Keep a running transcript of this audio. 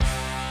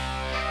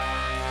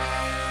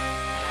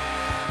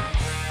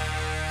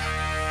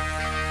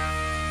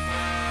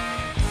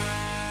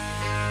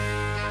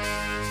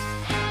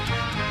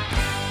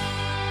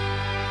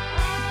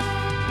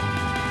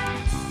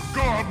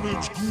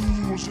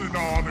Greetings, ghouls and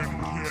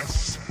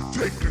Anarchists.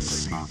 Take a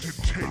seat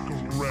and take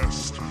a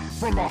rest.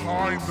 From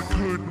behind the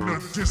curtain, a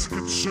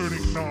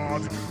disconcerting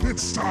nod.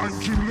 It's time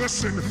to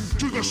listen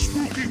to the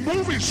Spooky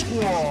Movie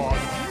Squad.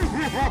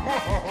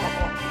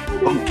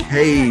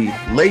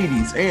 Okay,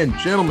 ladies and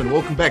gentlemen,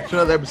 welcome back to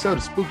another episode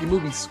of Spooky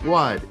Movie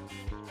Squad.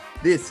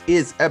 This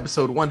is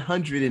episode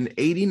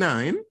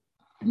 189.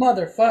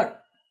 Motherfucker.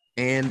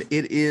 And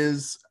it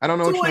is, I don't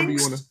know which number you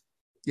want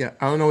to,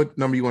 I don't know what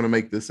number you want to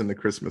make this in the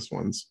Christmas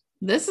ones.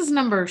 This is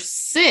number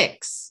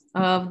 6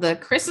 of the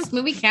Christmas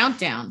movie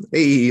countdown.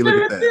 Hey,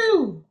 look at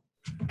that.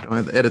 Don't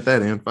have to edit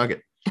that in. Fuck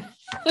it.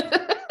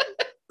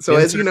 So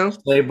as you know,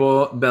 sleigh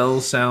bell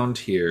sound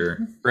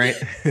here. Right.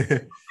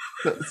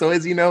 so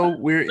as you know,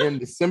 we're in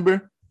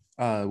December.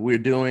 We're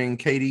doing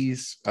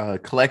Katie's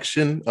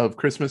collection of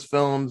Christmas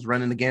films,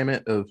 running the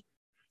gamut of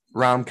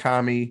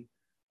rom-commy,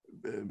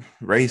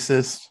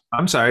 racist.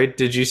 I'm sorry,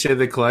 did you say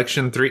the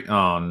collection 3?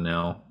 Oh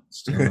no.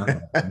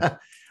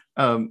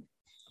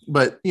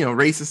 But you know,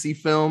 racisty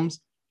films,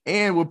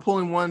 and we're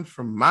pulling one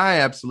from my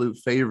absolute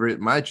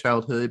favorite, my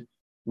childhood.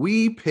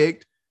 We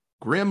picked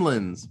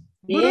Gremlins.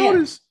 Yeah. But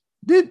Otis,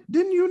 didn't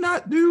you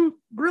not do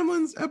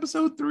Gremlins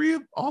episode 3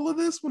 of all of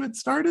this when it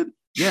started?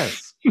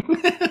 Yes. But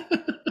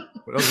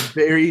it was a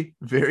very,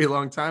 very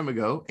long time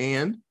ago,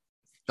 and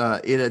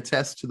it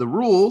attests to the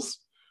rules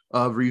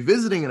of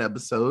revisiting an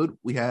episode.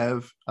 We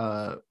have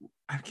I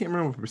can't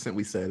remember what percent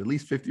we said. At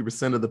least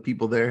 50% of the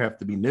people there have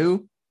to be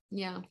new.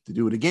 Yeah. To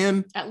do it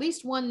again. At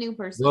least one new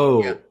person.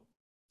 Whoa. Yeah.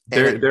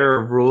 There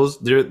are rules.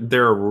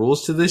 There are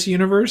rules to this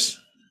universe.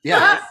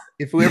 Yeah.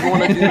 If we ever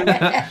want to do it.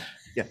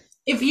 Yeah.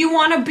 If you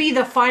want to be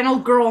the final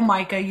girl,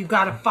 Micah, you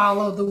got to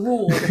follow the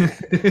rules.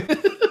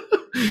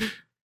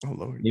 Oh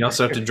Lord. You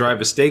also have to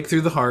drive a stake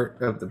through the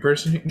heart of the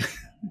person.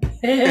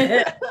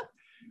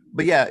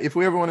 But yeah, if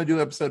we ever want to do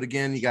an episode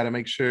again, you got to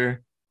make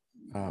sure.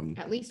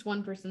 At least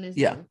one person is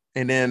Yeah. new.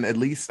 And then at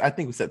least, I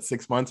think we said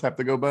 6 months have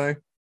to go by.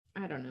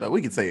 I don't know. But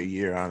we could say a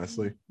year,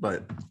 honestly.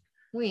 But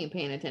We ain't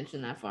paying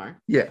attention that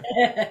far. yeah.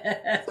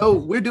 So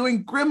we're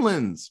doing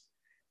Gremlins.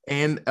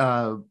 And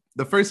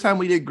the first time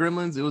we did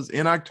Gremlins, it was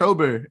in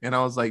October. And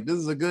I was like, this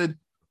is a good,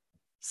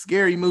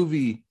 scary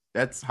movie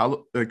that's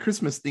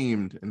Christmas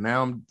themed. And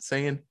now I'm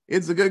saying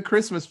it's a good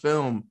Christmas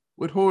film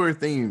with horror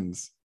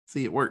themes.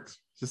 See, it works.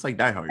 Just like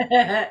Die Hard.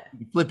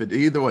 You flip it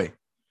either way.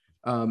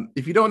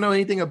 If you don't know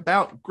anything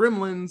about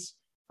Gremlins,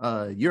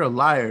 you're a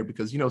liar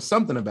because you know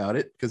something about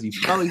it because you've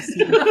probably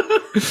seen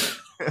it.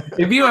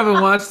 If you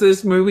haven't watched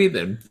this movie,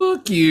 then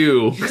fuck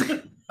you.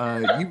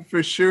 You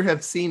for sure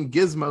have seen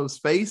Gizmo's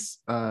face.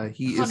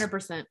 He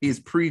 100%. is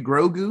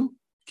pre-Grogu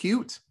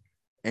cute,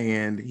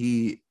 and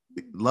he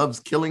loves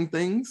killing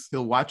things.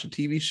 He'll watch a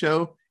TV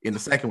show. In the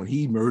second one,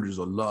 he murders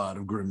a lot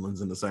of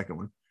gremlins. In the second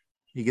one,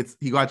 he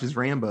watches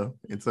Rambo,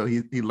 and so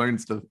he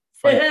learns to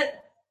fight.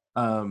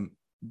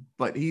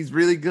 But he's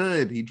really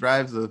good. He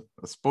drives a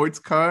sports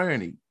car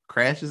and he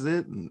crashes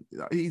it, and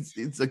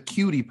it's a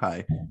cutie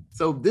pie.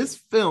 So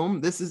this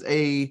is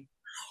a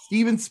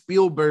Steven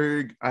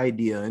Spielberg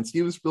idea, and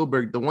Steven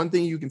Spielberg, the one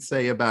thing you can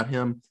say about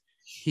him,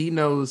 he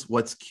knows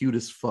what's cute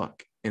as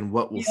fuck and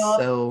what will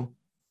sell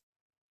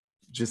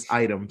just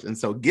items. And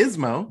so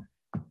Gizmo,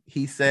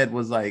 he said,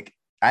 was like,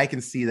 I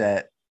can see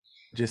that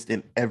just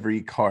in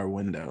every car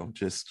window,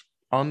 just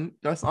on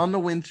the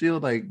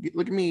windshield. Like,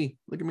 look at me,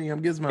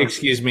 I'm Gizmo.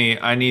 Excuse me,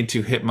 I need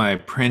to hit my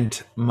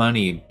print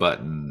money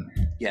button.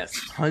 Yes,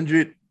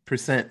 100%,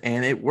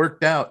 and it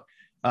worked out.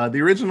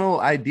 The original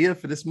idea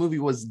for this movie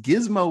was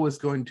Gizmo was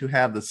going to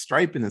have the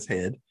stripe in his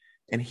head,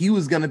 and he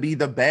was going to be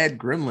the bad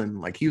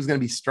gremlin. Like, he was going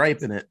to be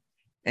striping it,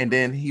 and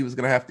then he was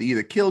going to have to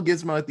either kill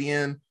Gizmo at the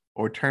end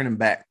or turn him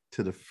back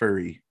to the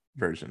furry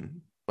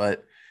version.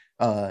 But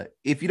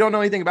if you don't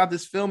know anything about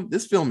this film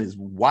is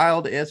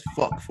wild as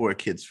fuck for a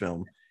kid's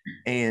film.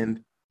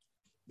 And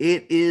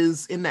it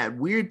is in that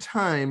weird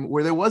time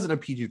where there wasn't a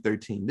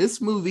PG-13.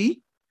 This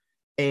movie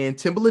and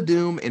Temple of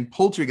Doom and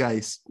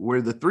Poltergeist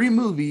were the 3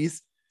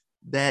 movies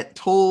that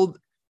told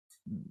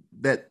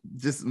that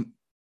just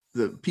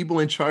the people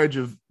in charge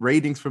of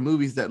ratings for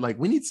movies that like,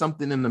 we need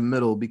something in the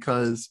middle,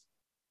 because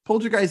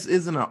Poltergeist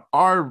isn't an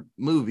R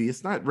movie.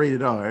 It's not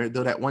rated R,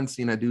 though that one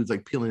scene that dude's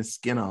like peeling his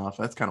skin off.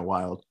 That's kind of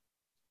wild.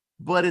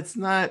 But it's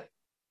not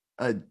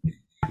a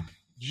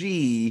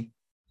G.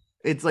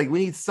 It's like,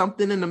 we need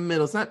something in the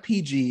middle. It's not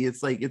PG.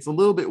 It's like, it's a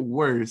little bit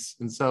worse.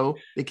 And so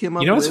they came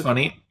up with... What's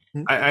funny?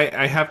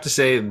 I have to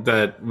say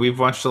that we've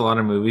watched a lot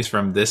of movies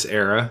from this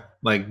era,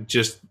 like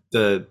just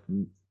the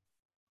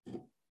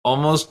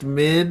almost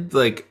mid,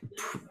 like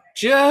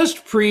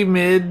just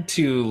pre-mid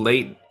to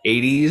late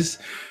 80s,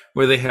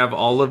 where they have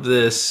all of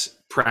this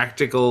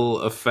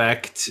practical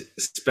effect,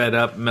 sped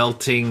up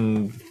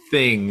melting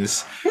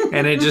things,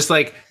 and it just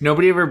like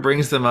nobody ever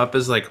brings them up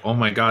as like, oh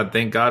my god,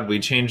 thank god we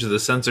changed the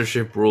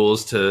censorship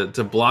rules to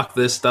block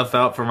this stuff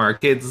out from our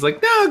kids. It's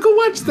like, no, go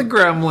watch the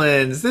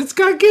Gremlins. It's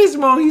got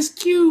Gizmo. He's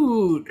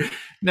cute.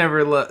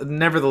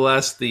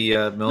 Nevertheless, the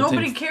melting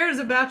Nobody cares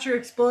about your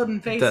exploding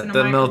face. in a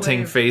the melting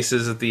microwave.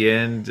 faces at the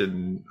end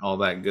and all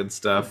that good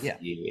stuff. Yeah.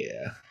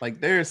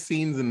 Like there are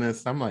scenes in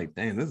this, I'm like,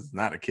 damn, this is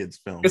not a kid's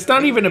film. It's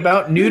not even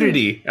about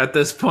nudity at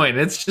this point.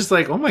 It's just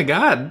like, oh my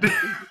god,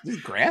 It's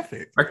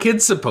graphic. are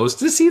kids supposed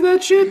to see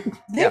that shit?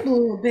 They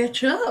blew a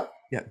bitch up.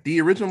 Yeah,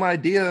 the original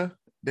idea,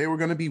 there were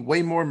going to be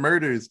way more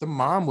murders. The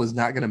mom was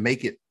not going to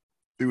make it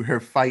through her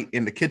fight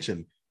in the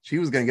kitchen. She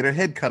was going to get her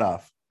head cut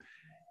off.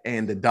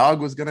 And the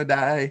dog was going to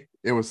die.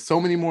 There was so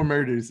many more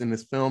murders in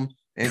this film.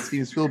 And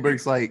Steven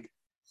Spielberg's like,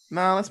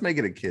 nah, let's make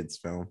it a kid's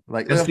film.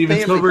 Like, And a Steven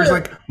family Spielberg's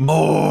film. like,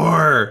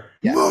 more.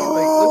 Yeah,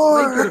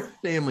 more. like, let's make it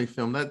a family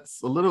film.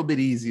 That's a little bit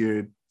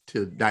easier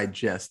to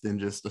digest than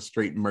just a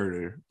straight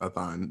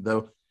murder-a-thon.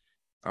 Though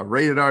a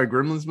rated R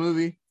Gremlins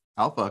movie,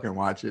 I'll fucking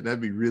watch it. That'd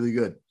be really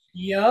good.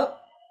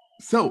 Yup.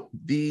 So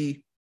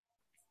the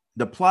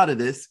plot of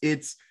this,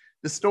 it's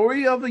the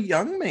story of a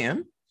young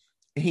man.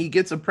 He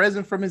gets a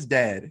present from his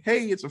dad.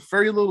 Hey, it's a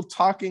furry little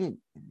talking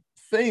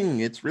thing.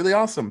 It's really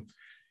awesome.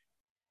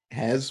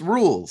 Has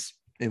rules.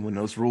 And when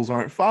those rules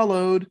aren't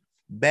followed,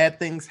 bad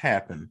things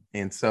happen.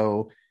 And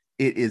so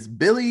it is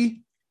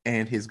Billy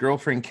and his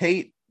girlfriend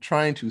Kate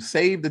trying to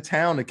save the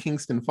town of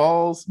Kingston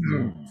Falls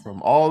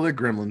from all the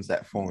gremlins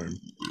that form.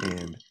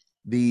 And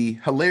the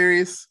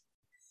hilarious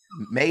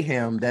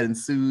mayhem that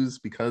ensues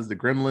because the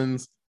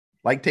gremlins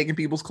like taking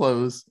people's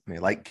clothes and they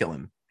like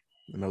killing.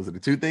 And those are the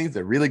two things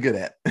they're really good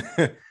at.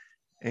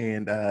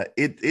 And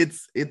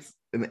it's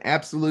an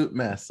absolute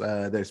mess.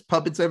 There's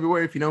puppets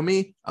everywhere. If you know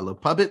me, I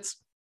love puppets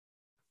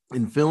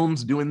in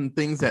films doing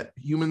things that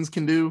humans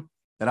can do.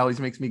 That always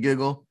makes me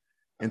giggle.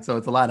 And so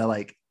it's a lot of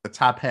like the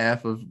top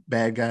half of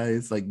bad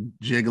guys like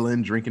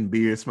jiggling, drinking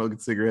beer, smoking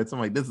cigarettes. I'm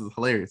like, this is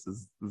hilarious.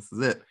 This is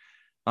it.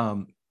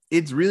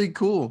 It's really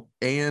cool.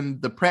 And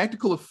the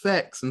practical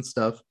effects and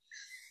stuff,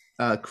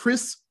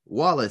 Chris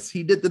Wallace,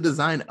 he did the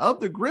design of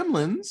the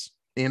Gremlins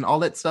and all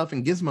that stuff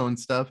and Gizmo and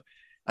stuff.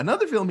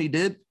 Another film he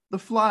did, The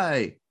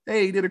Fly.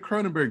 Hey, he did a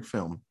Cronenberg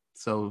film.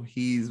 So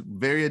he's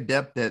very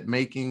adept at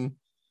making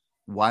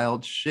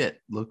wild shit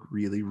look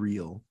really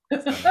real.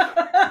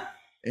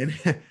 And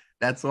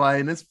that's why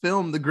in this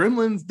film, the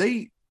Gremlins,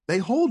 they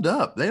hold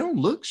up. They don't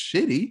look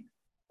shitty.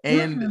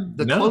 And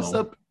the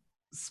close-up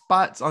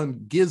spots on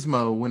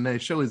Gizmo when they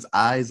show his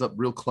eyes up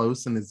real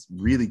close and it's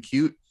really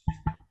cute.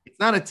 It's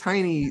not a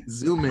tiny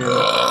zoom in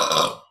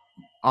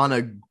on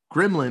a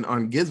gremlin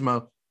on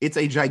Gizmo. It's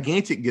a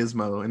gigantic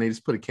Gizmo, and they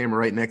just put a camera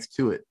right next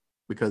to it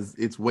because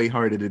it's way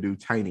harder to do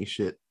tiny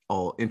shit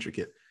all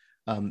intricate.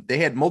 They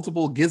had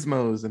multiple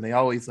Gizmos and they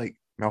always like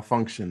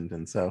malfunctioned.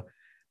 And so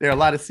there are a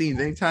lot of scenes.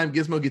 Anytime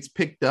Gizmo gets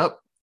picked up,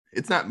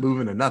 it's not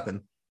moving or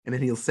nothing. And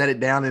then he'll set it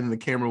down and the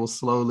camera will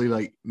slowly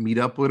like meet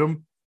up with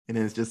him. And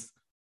then it's just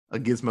a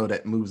Gizmo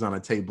that moves on a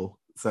table.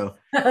 So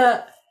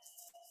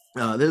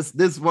this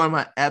is one of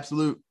my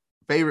absolute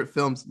favorite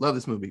films. Love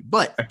this movie.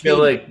 But I feel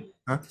like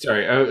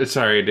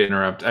sorry to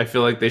interrupt. I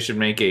feel like they should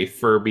make a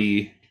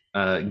Furby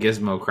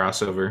Gizmo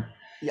crossover.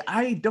 Yeah,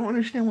 I don't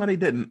understand why they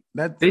didn't.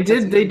 They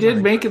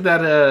did make it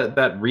that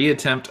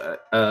reattempt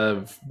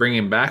of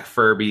bringing back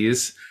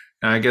Furbies.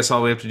 Now I guess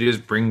all we have to do is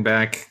bring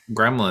back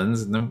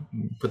Gremlins and then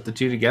put the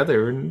two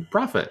together and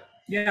profit.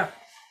 Yeah.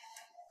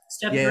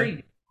 Step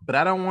 3. But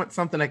I don't want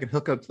something that can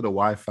hook up to the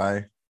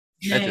Wi-Fi.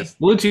 That just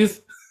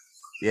Bluetooth.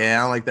 Yeah,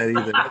 I don't like that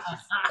either. That's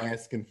just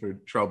asking for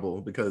trouble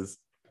because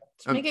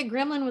Just make a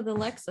gremlin with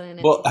Alexa in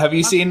it. Well, have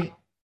you seen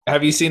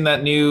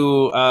that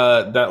new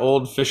that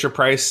old Fisher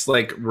Price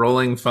like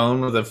rolling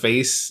phone with a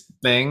face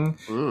thing?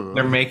 Ooh.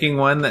 They're making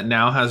one that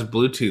now has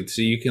Bluetooth,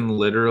 so you can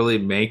literally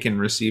make and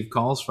receive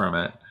calls from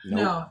it.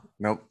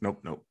 Nope.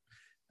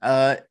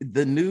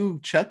 The new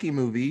Chucky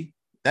movie,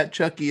 that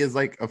Chucky is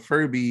like a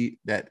Furby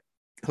that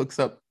hooks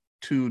up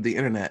to the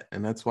internet,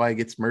 and that's why it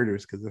gets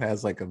murders because it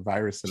has like a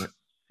virus in it.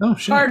 Oh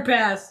shit! Hard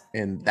pass.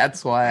 And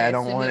that's why I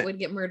don't assume want it it. would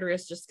get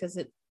murderous just because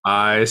it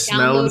I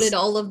downloaded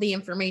all of the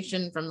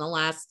information from the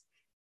last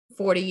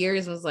 40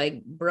 years and was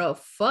like, bro,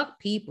 fuck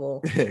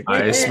people.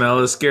 I smell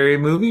a scary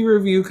movie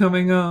review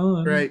coming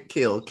on. Right,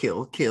 kill.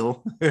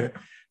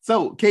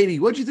 So, Katie,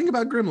 what'd you think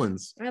about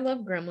Gremlins? I love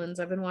Gremlins.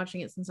 I've been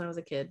watching it since I was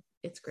a kid.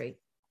 It's great.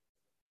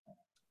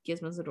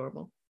 Gizmo's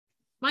adorable.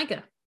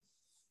 Micah.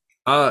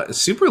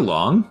 Super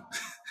long.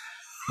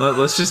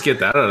 Let's just get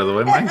that out of the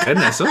way. My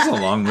goodness, that was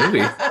a long movie.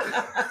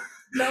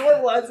 No,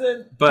 it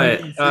wasn't.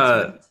 But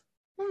I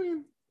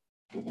mean,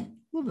 a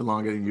little bit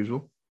longer than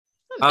usual.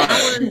 An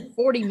hour and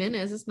 40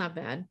 minutes. It's not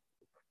bad.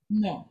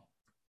 No.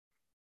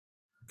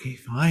 okay,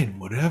 fine,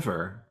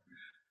 whatever.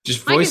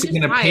 Just Mike is voicing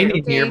just an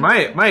opinion tired, here.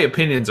 okay? My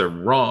opinions are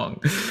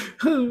wrong.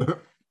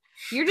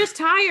 You're just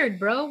tired,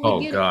 bro. We Oh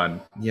get it.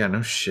 god. Yeah,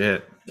 no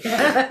shit.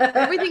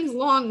 Everything's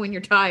long when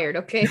you're tired,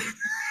 okay?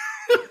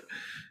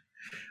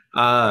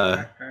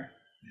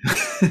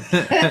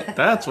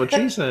 That's what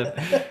she said.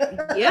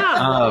 Yeah,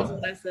 Um, that's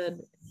what I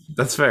said.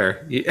 That's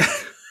fair. Yeah.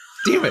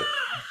 Damn it.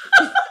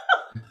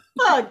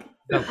 Fuck.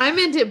 I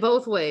meant it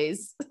both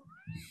ways.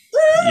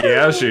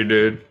 Yeah, sure,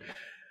 dude.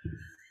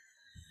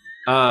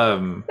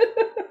 No,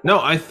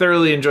 I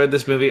thoroughly enjoyed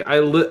this movie.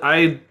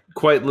 I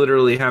quite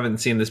literally haven't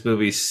seen this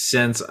movie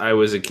since I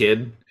was a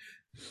kid.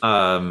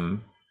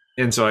 And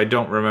so I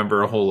don't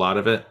remember a whole lot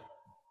of it.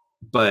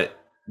 But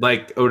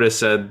like Oda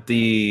said,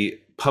 the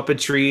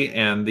puppetry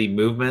and the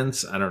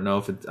movements, I don't know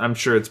if I'm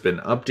sure it's been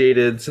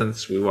updated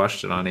since we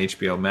watched it on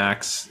HBO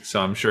Max.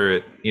 So I'm sure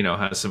it,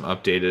 has some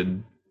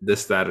updated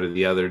this, that, or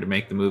the other to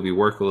make the movie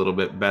work a little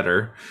bit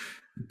better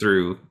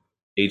through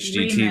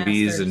HD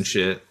TVs and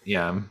shit.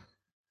 Yeah.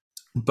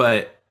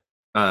 But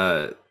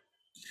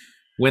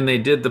when they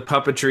did the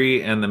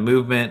puppetry and the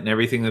movement and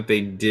everything that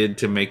they did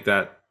to make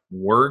that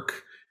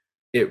work,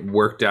 it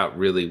worked out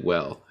really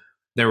well.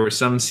 There were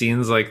some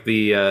scenes like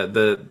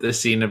the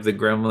scene of the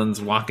gremlins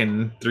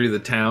walking through the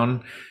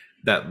town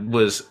that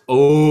was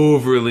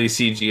overly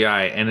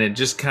CGI, and it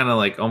just kind of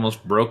like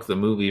almost broke the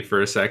movie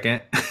for a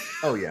second.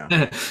 Oh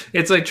yeah.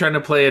 It's like trying to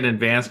play an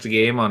advanced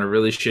game on a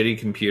really shitty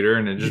computer,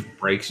 and it just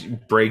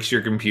breaks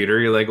your computer.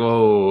 You're like,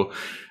 whoa,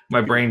 my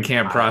brain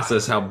can't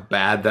process how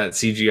bad that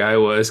CGI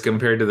was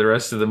compared to the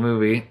rest of the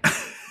movie.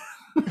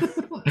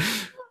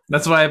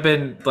 That's why I've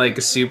been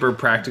like super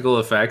practical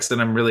effects, and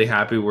I'm really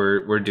happy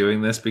we're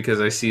doing this, because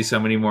I see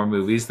so many more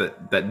movies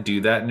that do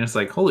that, and it's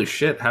like, holy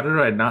shit, how did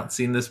I not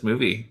seen this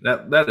movie?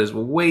 That is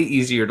way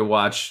easier to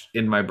watch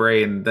in my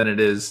brain than it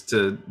is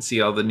to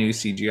see all the new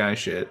CGI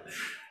shit.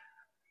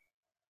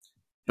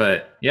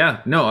 But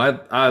yeah, no,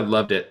 I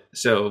loved it.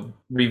 So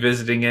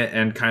revisiting it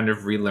and kind of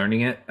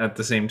relearning it at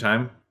the same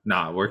time,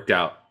 it worked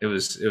out. It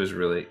was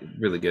really,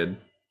 really good.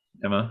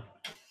 Emma?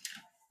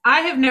 I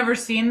have never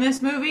seen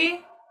this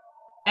movie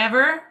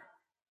ever,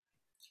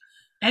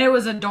 and it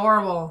was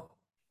adorable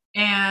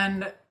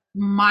and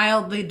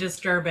mildly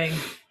disturbing,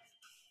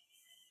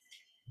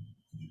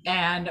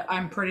 and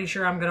I'm pretty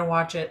sure I'm gonna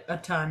watch it a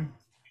ton.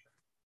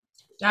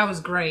 That was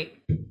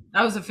great.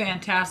 That was a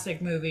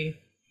fantastic movie.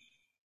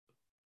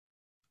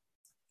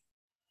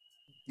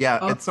 Yeah,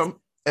 Oh.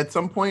 at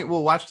some point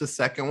we'll watch the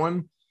second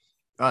one.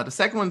 The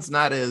second one's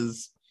not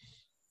as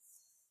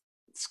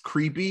it's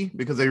creepy,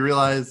 because they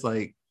realize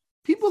like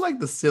people like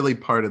the silly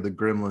part of the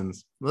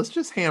Gremlins. Let's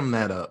just ham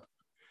that up.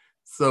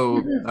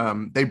 So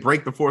they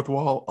break the fourth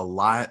wall a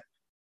lot.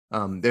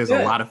 There's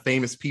a lot of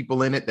famous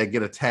people in it that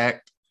get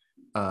attacked.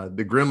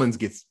 The Gremlins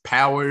gets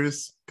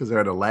powers because they're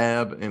at a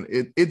lab, and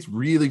it's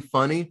really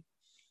funny.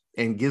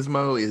 And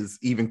Gizmo is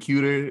even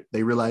cuter.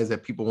 They realize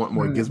that people want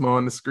more Gizmo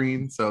on the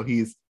screen, so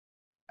he's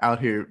out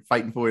here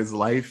fighting for his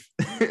life,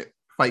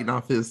 fighting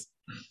off his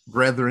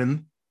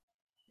brethren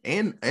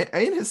and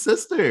his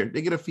sister.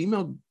 They get a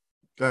female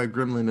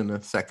gremlin in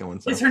the second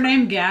one. So. Is her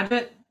name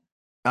Gadget?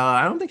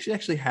 I don't think she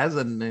actually has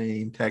a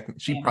name.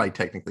 She probably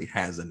technically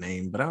has a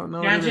name, but I don't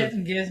know. Gadget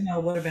and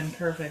Gizmo would have been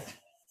perfect.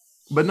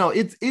 But no,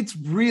 it's a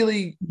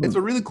really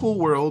cool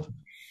world.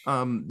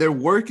 They're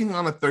working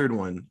on a third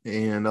one,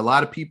 and a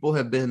lot of people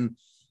have been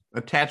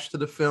attached to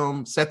the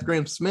film. Seth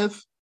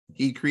Grahame-Smith,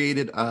 he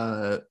created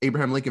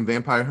Abraham Lincoln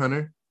Vampire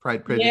Hunter,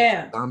 Pride,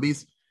 Prejudice,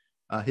 Zombies.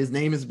 His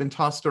name has been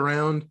tossed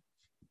around,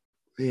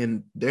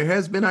 and there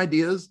has been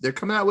ideas. They're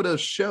coming out with a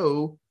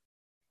show,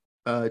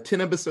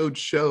 10-episode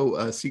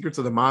show, Secrets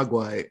of the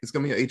Mogwai. It's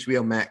going to be on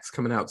HBO Max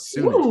coming out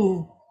soon.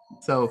 Ooh.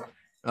 So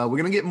we're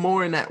going to get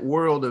more in that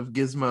world of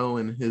Gizmo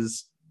and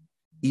his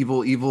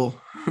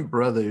evil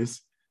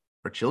brothers.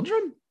 Or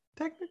children,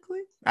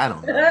 technically? I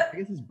don't know. I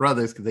guess his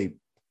brothers, because they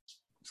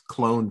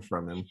cloned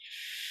from him.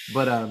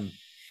 But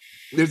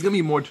there's going to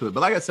be more to it. But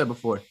like I said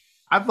before,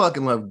 I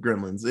fucking love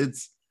Gremlins.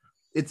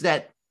 It's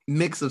that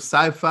mix of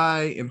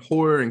sci-fi and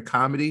horror and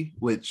comedy,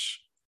 which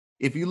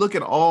if you look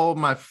at all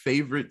my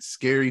favorite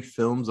scary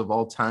films of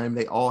all time,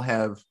 they all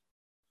have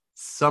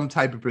some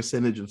type of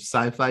percentage of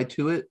sci-fi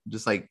to it,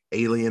 just like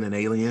Alien and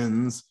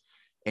Aliens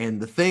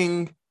and The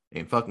Thing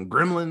and fucking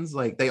Gremlins.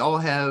 Like they all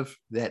have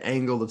that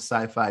angle of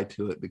sci-fi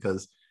to it,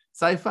 because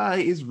sci-fi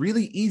is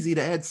really easy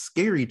to add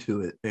scary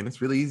to it, and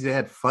it's really easy to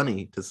add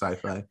funny to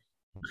sci-fi.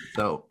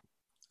 So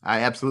I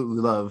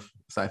absolutely love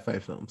sci-fi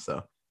films.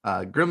 So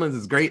Gremlins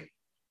is great.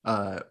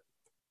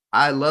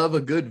 I love a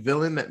good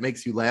villain that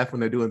makes you laugh when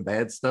they're doing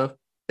bad stuff.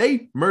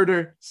 They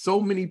murder so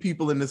many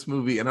people in this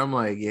movie, and I'm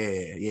like,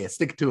 yeah,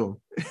 stick to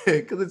them,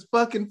 because it's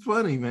fucking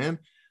funny, man.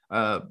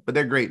 But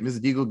they're great. Miss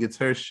Deagle gets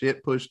her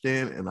shit pushed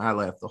in, and I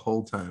laughed the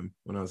whole time.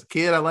 When I was a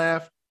kid, I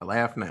laughed. I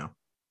laugh now,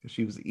 because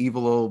she was an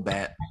evil old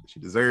bat. She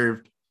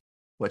deserved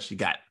what she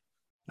got.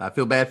 I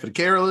feel bad for the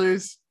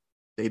carolers.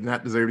 They did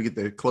not deserve to get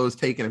their clothes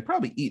taken and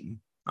probably eaten,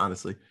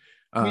 honestly.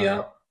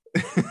 Yeah.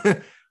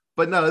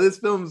 But no, this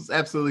film's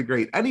absolutely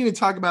great. I didn't even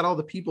talk about all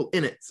the people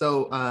in it.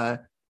 So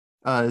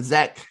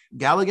Zach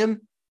Galligan.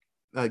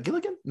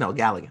 Galligan.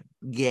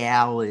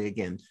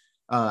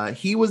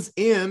 He was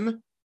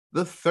in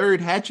the third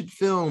Hatchet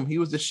film. He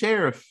was the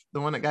sheriff, the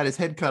one that got his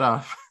head cut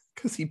off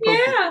because he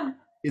poked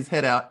his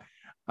head out.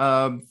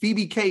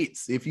 Phoebe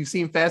Cates, if you've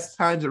seen Fast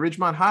Times at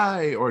Ridgemont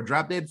High or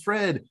Drop Dead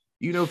Fred,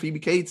 you know Phoebe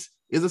Cates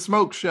is a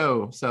smoke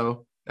show.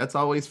 So That's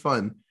always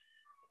fun.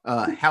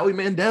 Howie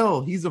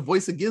Mandel, he's the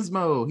voice of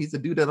Gizmo. He's a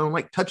dude that don't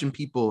like touching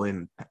people.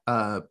 And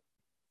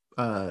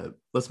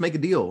Let's Make a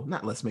Deal.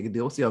 Not Let's Make a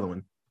Deal. What's the other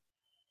one?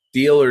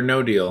 Deal or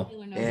No Deal.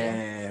 Deal or no deal.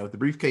 Yeah, with the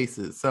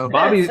briefcases. So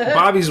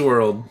Bobby's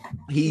World.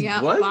 he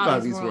Yeah, was Bobby's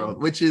Bobby's World.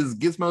 World, which is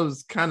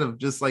Gizmo's kind of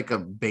just like a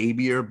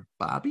babier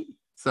Bobby.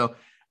 So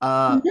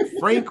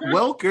Frank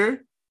Welker,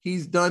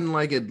 he's done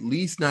like at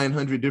least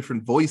 900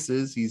 different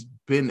voices. He's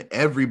been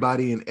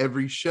everybody in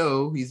every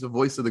show. He's the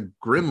voice of the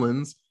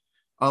Gremlins,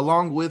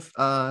 along with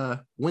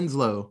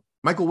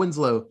Michael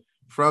Winslow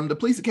from the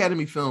Police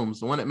Academy films,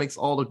 the one that makes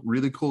all the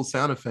really cool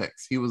sound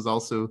effects. He was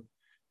also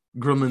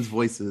Gremlins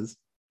voices.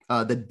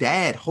 The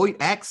dad,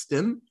 Hoyt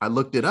Axton, I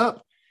looked it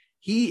up.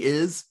 He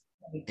is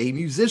a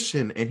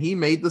musician, and he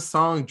made the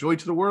song Joy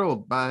to the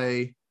World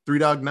by Three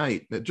Dog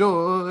Night. The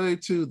Joy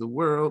to the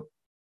World,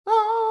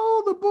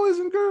 all the boys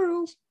and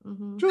girls.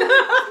 Mhm. Joy to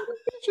the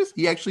bitches.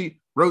 He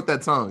actually wrote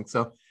that song.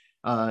 So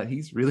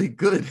he's really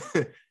good.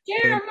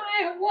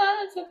 Jeremiah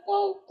was a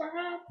bull.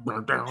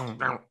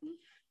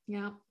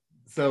 Yeah.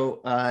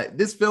 So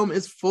this film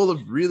is full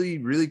of really,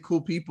 really cool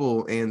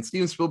people, and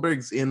Steven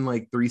Spielberg's in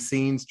like 3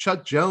 scenes.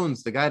 Chuck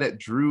Jones, the guy that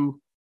drew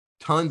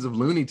tons of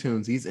Looney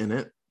Tunes, he's in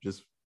it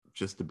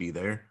just to be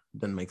there.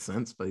 Doesn't make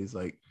sense, but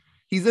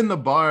he's in the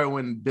bar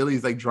when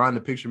Billy's like drawing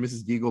the picture of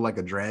Mrs. Deagle like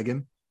a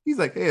dragon. He's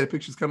like, hey, the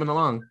picture's coming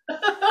along.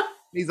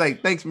 He's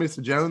like, thanks,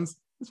 Mr. Jones.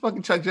 It's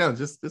fucking Chuck Jones,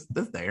 just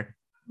there.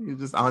 He was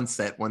just on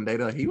set one day.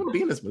 They're like, he want to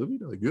be in this movie?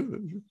 They're like,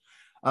 good.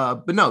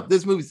 But no,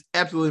 this movie's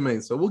absolutely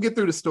amazing. So we'll get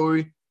through the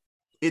story.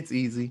 It's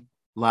easy,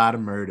 a lot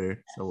of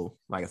murder. So,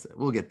 like I said,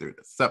 we'll get through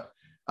this. So,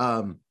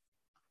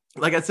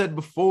 like I said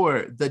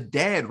before, the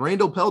dad,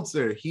 Randall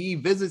Peltzer, he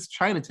visits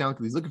Chinatown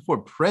because he's looking for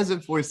a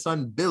present for his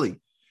son, Billy.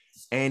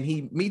 And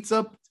he meets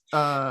up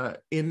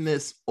in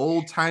this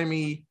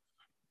old-timey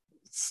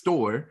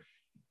store,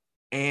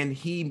 and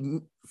he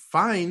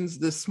finds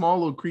this small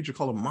little creature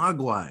called a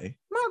Mogwai.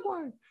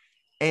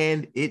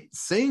 And it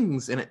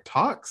sings and it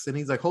talks. And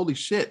he's like, holy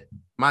shit,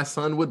 my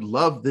son would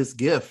love this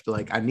gift.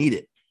 Like, I need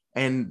it.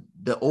 And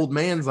the old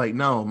man's like,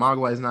 no,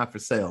 Mogwai is not for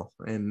sale.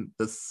 And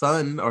the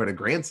son or the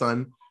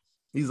grandson,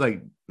 he's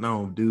like,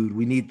 no, dude,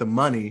 we need the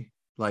money.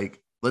 Like,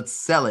 let's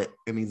sell it.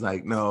 And he's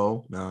like,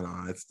 no,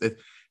 it's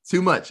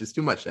too much. It's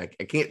too much. I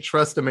can't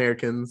trust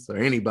Americans or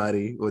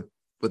anybody with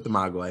the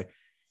Mogwai.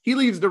 He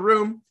leaves the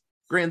room.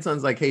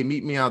 Grandson's like, hey,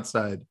 meet me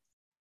outside.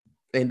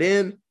 And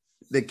then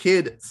the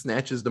kid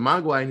snatches the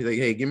Mogwai and he's like,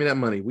 hey, give me that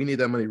money. We need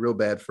that money real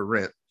bad for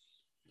rent.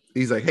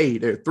 He's like, hey,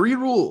 there are 3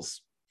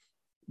 rules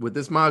with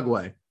this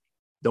Mogwai.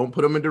 Don't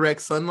put him in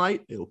direct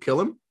sunlight. It'll kill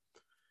him.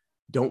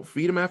 Don't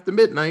feed him after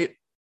midnight.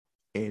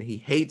 And he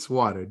hates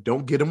water.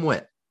 Don't get him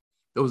wet.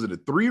 Those are the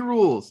 3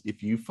 rules.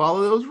 If you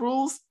follow those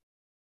rules,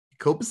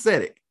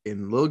 copacetic.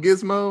 And little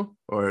Gizmo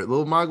or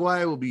little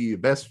Mogwai will be your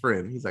best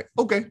friend. He's like,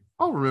 okay,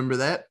 I'll remember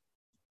that.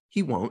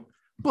 He won't.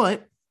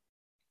 But,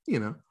 you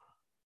know.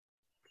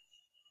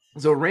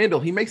 So Randall,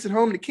 he makes it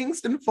home to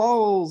Kingston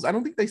Falls. I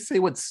don't think they say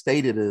what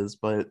state it is,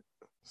 but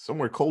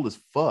somewhere cold as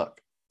fuck.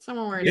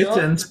 Somewhere It's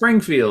in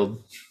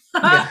Springfield.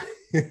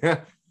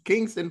 Yeah.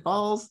 Kingston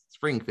Falls,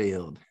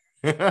 Springfield.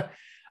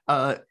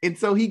 And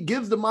so he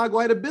gives the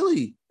Mogwai to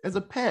Billy as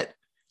a pet,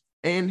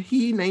 and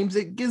he names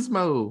it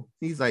Gizmo.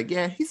 He's like,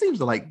 yeah, he seems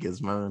to like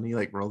Gizmo, and he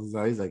like rolls his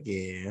eyes. He's like,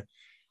 yeah,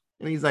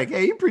 and he's like,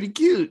 hey, you're pretty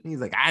cute. And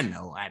he's like, I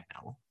know.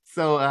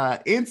 So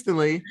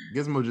instantly,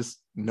 Gizmo just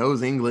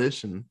knows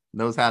English and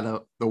knows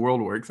how the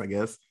world works, I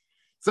guess.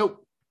 So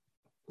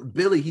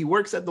Billy, he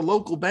works at the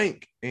local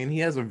bank, and he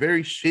has a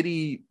very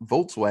shitty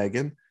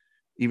Volkswagen.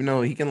 Even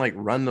though he can like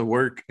run the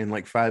work in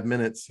like 5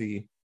 minutes,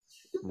 he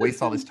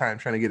wastes all his time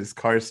trying to get his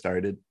car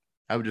started.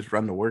 I would just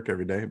run to work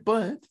every day.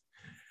 But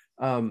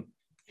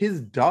his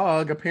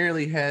dog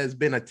apparently has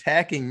been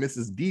attacking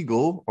Mrs.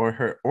 Deagle or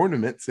her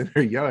ornaments in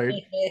her yard.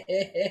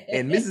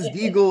 And Mrs.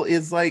 Deagle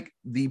is like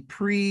the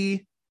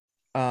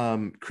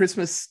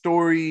Christmas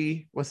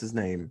Story. What's his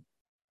name?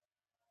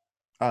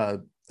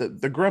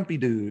 The grumpy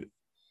dude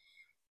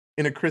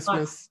in A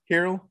Christmas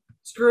Carol.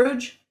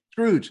 Scrooge.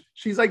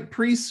 She's like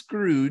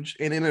pre-Scrooge,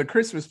 and in a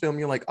Christmas film,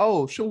 you're like,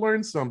 oh, she'll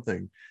learn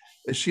something.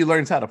 She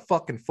learns how to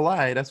fucking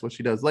fly. That's what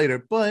she does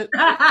later. But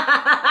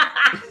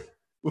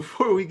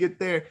before we get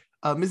there,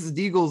 Mrs.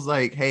 Deagle's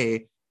like,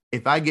 hey,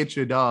 if I get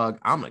your dog,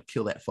 I'm gonna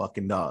kill that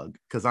fucking dog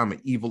because I'm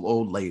an evil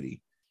old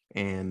lady.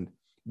 And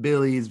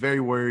Billy is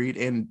very worried,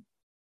 and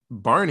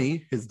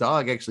Barney, his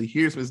dog, actually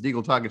hears Mrs.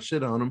 Deagle talking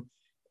shit on him,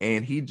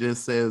 and he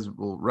just says,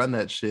 well, run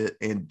that shit,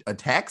 and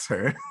attacks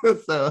her.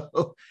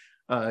 So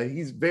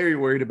he's very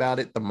worried about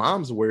it. The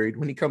mom's worried.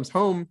 When he comes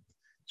home,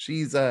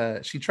 she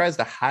tries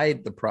to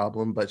hide the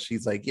problem, but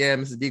she's like, yeah,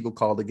 Mrs. Deagle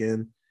called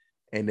again.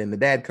 And then the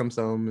dad comes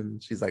home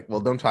and she's like, well,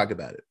 don't talk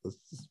about it.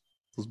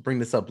 Let's bring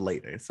this up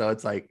later. So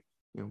it's like,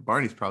 you know,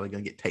 Barney's probably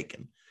going to get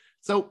taken.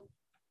 So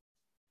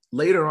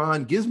later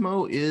on,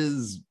 Gizmo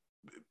is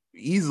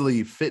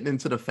easily fitting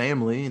into the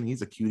family, and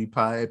he's a cutie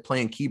pie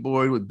playing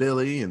keyboard with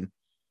Billy, and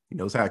he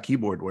knows how a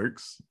keyboard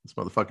works. This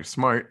motherfucker's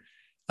smart.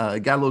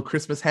 Got a little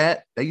Christmas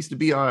hat. That used to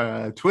be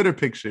our Twitter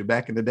picture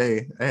back in the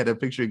day. I had a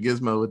picture of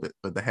Gizmo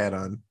with the hat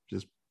on,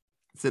 just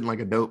sitting like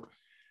a dope.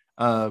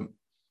 But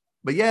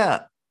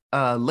yeah,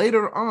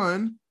 later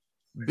on,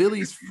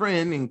 Billy's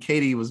friend, and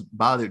Katie was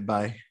bothered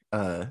by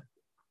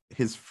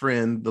his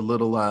friend, the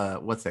little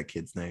what's that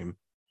kid's name?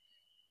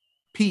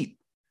 Pete.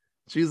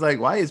 She's like,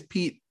 why is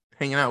Pete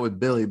hanging out with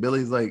Billy?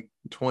 Billy's like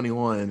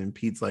 21 and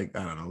Pete's like,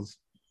 I don't know,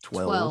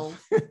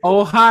 12.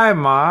 Oh, hi,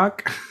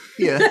 Mark.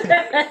 Yeah.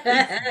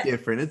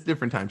 It's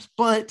different times.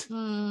 But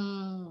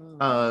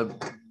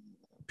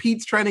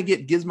Pete's trying to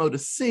get Gizmo to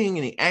sing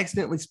and he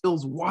accidentally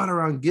spills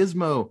water on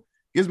Gizmo.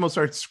 Gizmo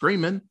starts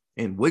screaming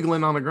and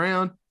wiggling on the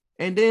ground.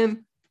 And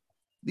then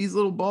these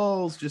little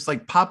balls just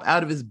like pop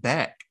out of his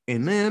back.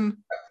 And then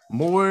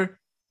more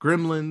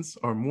gremlins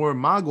or more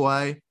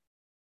Mogwai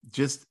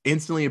just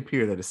instantly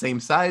appear. They're the same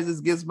size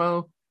as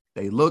Gizmo.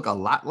 They look a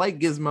lot like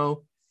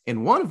Gizmo.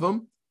 And one of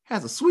them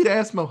has a sweet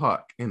ass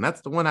mohawk. And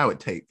that's the one I would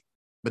take.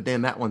 But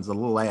then that one's a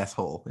little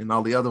asshole. And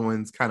all the other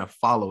ones kind of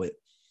follow it.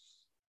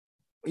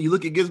 You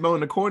look at Gizmo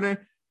in the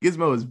corner.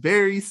 Gizmo is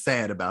very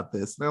sad about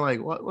this. They're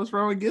like, what's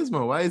wrong with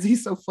Gizmo? Why is he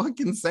so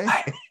fucking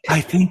sad?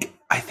 I think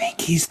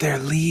he's their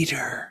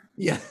leader.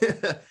 Yeah.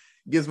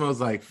 Gizmo's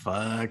like,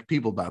 fuck,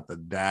 people about to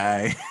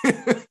die.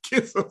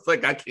 Gizmo's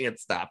like, I can't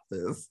stop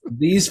this.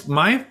 These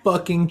my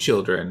fucking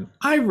children.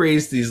 I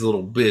raised these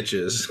little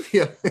bitches.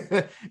 Yeah.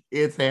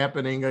 It's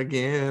happening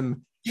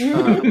again.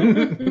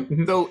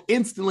 So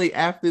instantly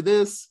after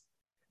this,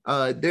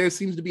 there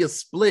seems to be a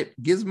split.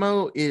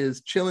 Gizmo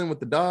is chilling with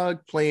the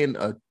dog, playing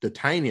the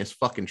tiniest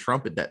fucking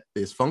trumpet that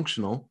is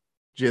functional.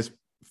 Just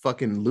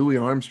fucking Louis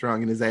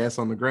Armstrong and his ass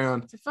on the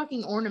ground. It's a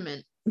fucking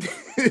ornament.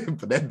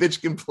 But that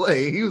bitch can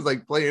play. He was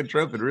like playing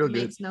trumpet real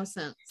good. Makes no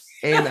sense.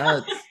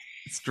 And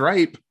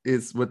Stripe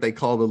is what they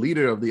call the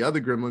leader of the other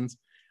gremlins.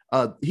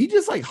 He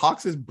just like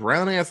hawks his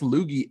brown ass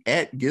loogie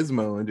at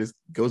Gizmo and just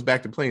goes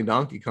back to playing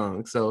Donkey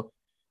Kong. So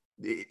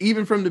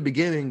even from the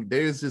beginning,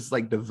 there's this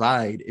like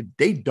divide.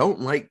 They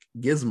don't like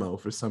Gizmo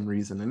for some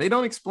reason, and they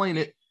don't explain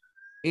it.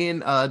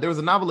 And there was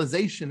a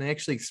novelization that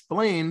actually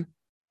explained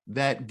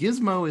that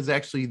Gizmo is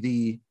actually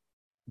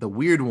the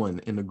weird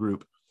one in the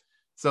group.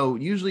 So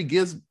usually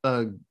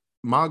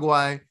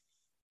Mogwai,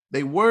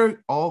 they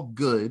were all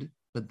good,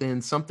 but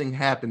then something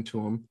happened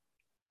to them,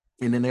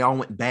 and then they all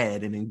went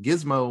bad. And in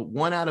Gizmo,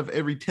 1 out of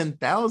every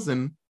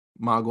 10,000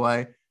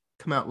 Mogwai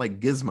come out like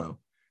Gizmo.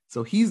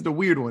 So he's the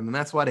weird one, and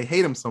that's why they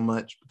hate him so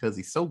much, because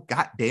he's so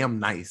goddamn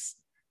nice.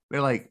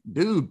 They're like,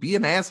 dude, be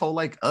an asshole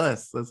like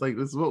us. That's like,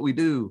 this is what we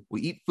do.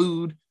 We eat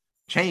food,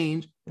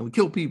 change, and we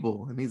kill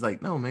people. And he's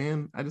like, no,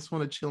 man, I just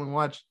want to chill and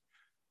watch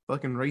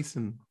fucking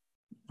racing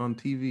on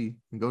TV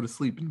and go to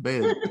sleep in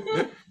bed.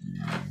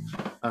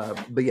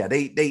 But yeah,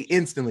 they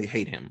instantly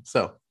hate him.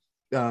 So,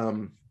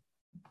 I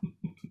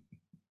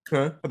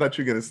thought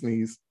you were gonna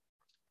sneeze.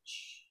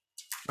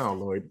 Oh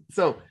Lord.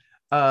 So,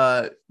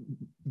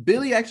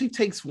 Billy actually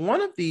takes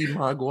one of the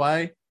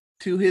Mogwai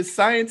to his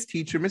science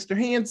teacher, Mr.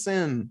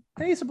 Hansen.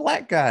 Hey, he's a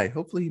black guy.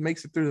 Hopefully, he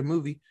makes it through the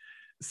movie.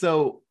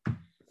 So,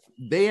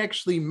 they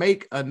actually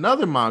make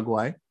another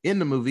Mogwai in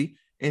the movie,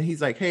 and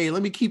he's like, "Hey,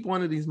 let me keep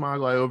one of these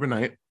Mogwai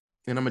overnight,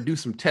 and I'm gonna do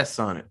some tests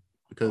on it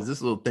because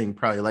this little thing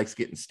probably likes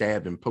getting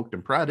stabbed and poked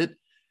and prodded."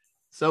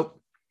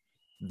 So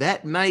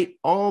that night,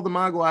 all the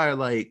Mogwai are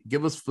like,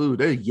 "Give us food."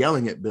 They're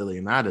yelling at Billy,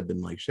 and I'd have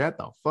been like, "Shut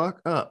the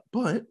fuck up!"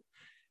 But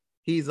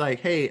he's like,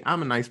 "Hey,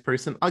 I'm a nice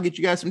person. I'll get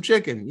you guys some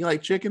chicken. You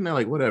like chicken?" They're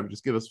like, "Whatever,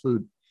 just give us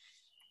food."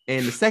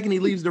 And the second he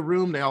leaves the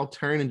room, they all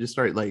turn and just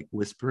start like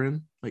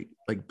whispering,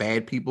 like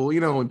bad people.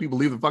 You know, when people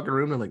leave the fucking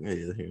room, they're like, "Hey,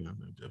 here."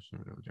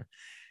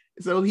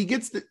 So he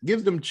gives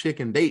them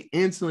chicken. They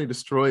instantly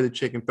destroy the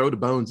chicken, throw the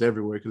bones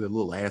everywhere because they're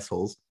little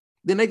assholes.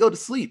 Then they go to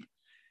sleep.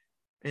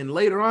 And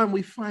later on,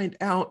 we find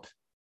out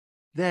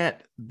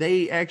that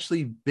they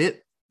actually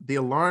bit the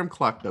alarm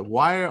clock, the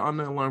wire on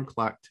the alarm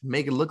clock, to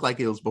make it look like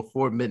it was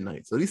before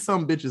midnight. So these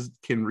some bitches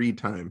can read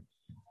time.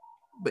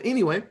 But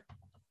anyway,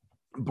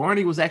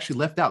 Barney was actually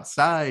left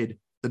outside.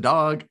 The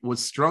dog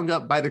was strung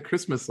up by the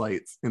Christmas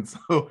lights. And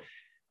so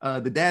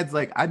the dad's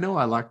like, I know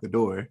I locked the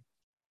door,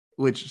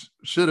 which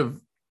should have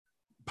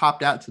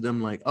popped out to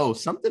them like, oh,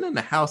 something in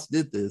the house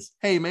did this.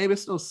 Hey, maybe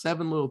it's those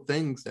 7 little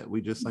things that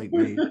we just like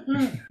made.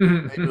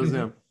 Maybe it was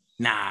them.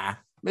 Nah,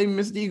 maybe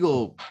Miss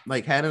Deagle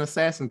like had an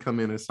assassin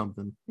come in or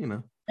something, you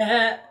know.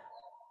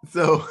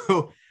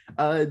 So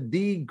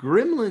the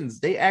gremlins,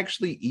 they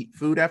actually eat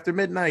food after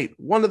midnight.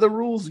 One of the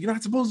rules you're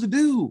not supposed to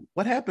do.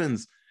 What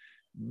happens?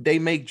 They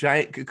make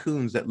giant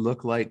cocoons that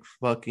look like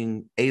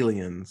fucking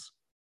aliens.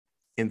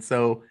 And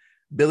so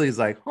Billy's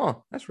like, huh,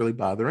 that's really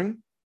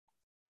bothering.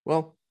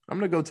 Well, I'm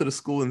going to go to the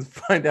school and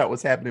find out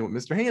what's happening with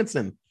Mr.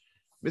 Hansen.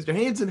 Mr.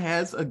 Hansen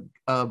has a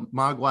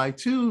Mogwai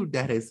too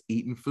that has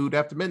eaten food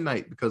after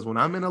midnight, because when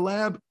I'm in a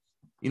lab,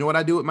 you know what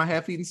I do with my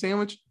half-eaten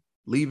sandwich?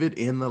 Leave it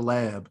in the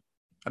lab.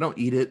 I don't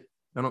eat it.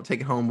 I don't take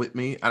it home with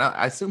me.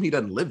 I assume he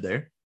doesn't live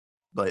there,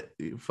 but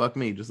fuck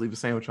me, just leave a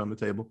sandwich on the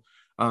table.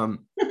 The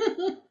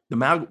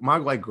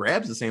Mogwai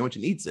grabs the sandwich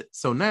and eats it.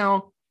 So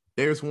now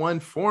there's one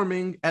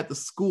forming at the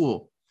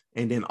school.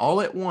 And then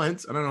all at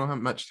once, I don't know how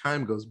much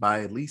time goes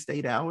by, at least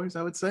 8 hours,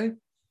 I would say,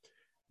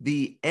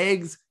 the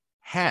eggs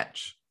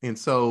hatch. And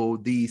so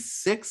the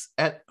 6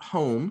 at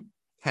home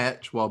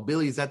hatch while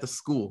Billy's at the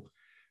school.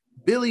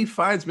 Billy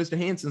finds Mr.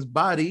 Hansen's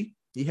body.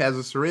 He has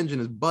a syringe in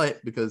his butt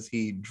because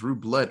he drew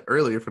blood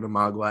earlier for the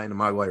Mogwai, and the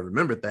Mogwai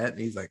remembered that. And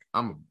he's like,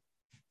 I'm going to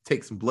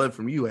take some blood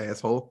from you,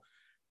 asshole.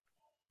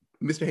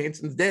 Mr.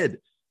 Hansen's dead.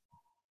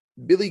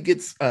 Billy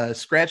gets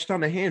scratched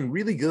on the hand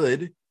really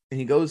good, and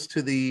he goes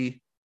to the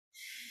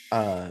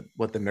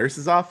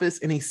nurse's office,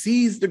 and he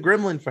sees the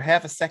gremlin for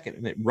half a second,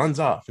 and it runs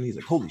off, and he's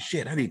like, holy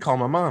shit, how do you call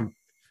my mom?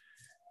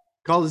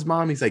 Call his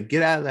mom. He's like,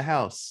 get out of the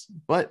house.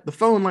 But the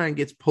phone line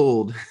gets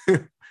pulled.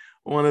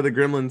 One of the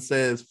gremlins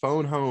says,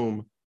 phone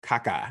home,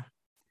 caca,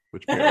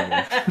 which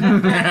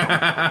apparently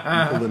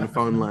pulled in the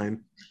phone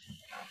line.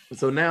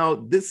 So now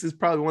this is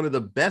probably one of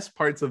the best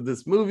parts of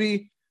this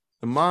movie.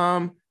 The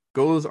mom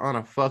goes on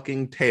a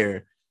fucking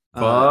tear.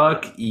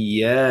 Fuck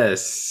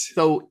yes.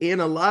 So in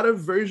a lot of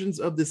versions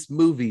of this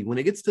movie, when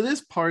it gets to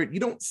this part, you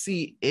don't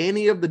see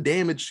any of the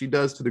damage she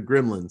does to the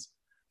gremlins.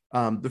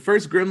 The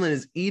first gremlin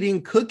is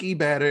eating cookie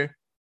batter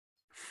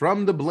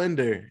from the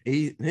blender.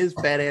 His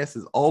fat ass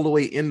is all the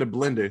way in the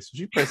blender. So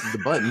she presses the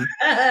button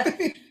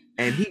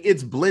and he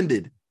gets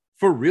blended,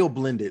 for real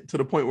blended, to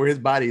the point where his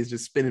body is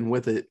just spinning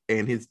with it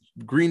and his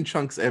green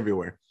chunks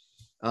everywhere.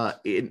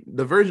 In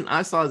the version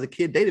I saw as a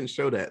kid, they didn't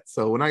show that.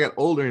 So when I got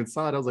older and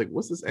saw it, I was like,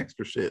 what's this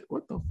extra shit?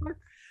 What the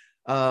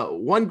fuck?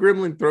 One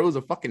gremlin throws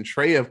a fucking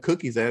tray of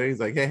cookies at her. He's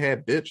like, hey,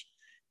 bitch.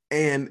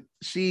 And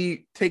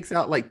she takes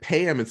out like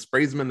Pam and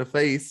sprays him in the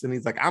face. And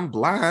he's like, I'm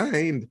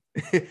blind.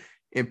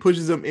 And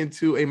pushes him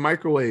into a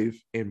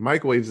microwave and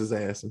microwaves his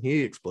ass, and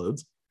he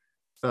explodes.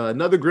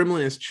 Another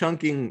gremlin is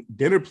chunking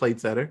dinner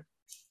plates at her.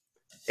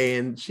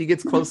 And she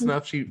gets close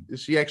enough.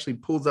 She actually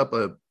pulls up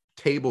a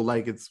table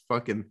like it's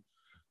fucking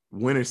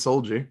Winter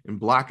Soldier and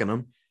blocking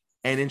him.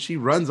 And then she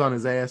runs on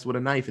his ass with a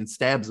knife and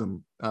stabs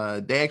him.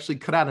 They actually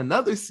cut out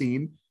another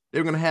scene. They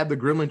were going to have the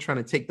gremlin trying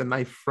to take the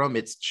knife from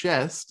its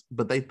chest,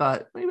 but they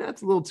thought maybe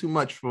that's a little too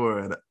much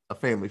for a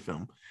family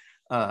film.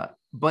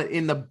 But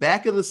in the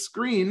back of the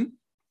screen,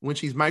 when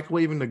she's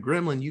microwaving the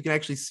gremlin, you can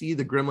actually see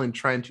the gremlin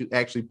trying to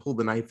actually pull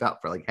the knife out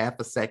for like half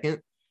a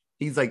second.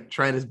 He's like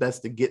trying his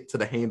best to get to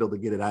the handle to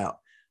get it out.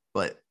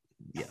 But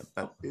yeah,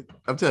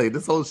 I'm telling you,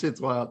 this whole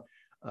shit's wild.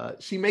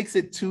 She makes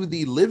it to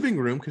the living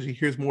room because she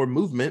hears more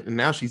movement, and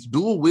now she's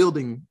dual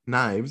wielding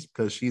knives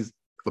because she's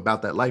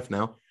about that life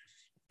now.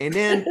 And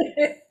then,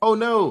 oh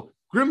no,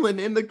 gremlin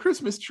in the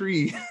Christmas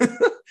tree.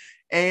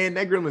 And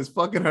that gremlin is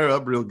fucking her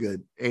up real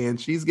good. And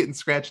she's getting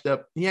scratched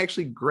up. He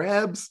actually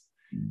grabs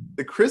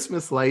the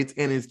Christmas lights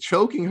and is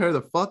choking her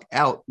the fuck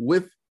out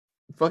with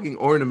fucking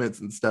ornaments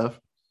and stuff.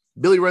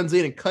 Billy runs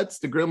in and cuts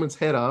the gremlin's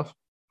head off,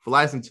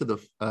 flies into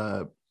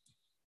the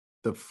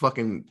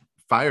fucking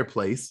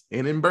fireplace,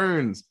 and then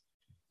burns.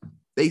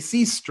 They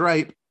see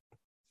Stripe.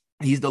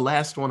 He's the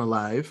last one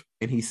alive,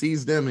 and he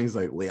sees them, and he's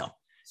like, well,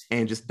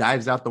 and just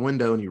dives out the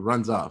window, and he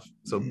runs off.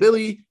 So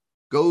Billy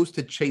goes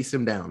to chase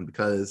him down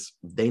because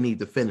they need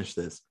to finish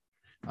this.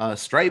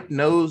 Stripe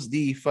knows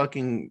the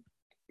fucking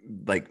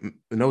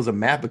knows a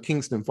map of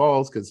Kingston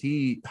Falls because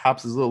he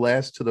hops his little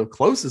ass to the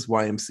closest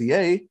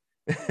YMCA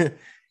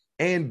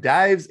and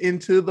dives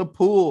into the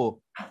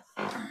pool.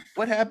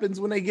 What happens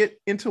when they get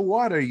into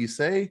water, you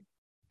say?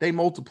 They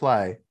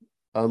multiply.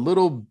 A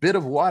little bit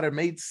of water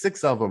made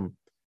 6 of them.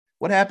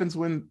 What happens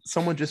when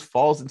someone just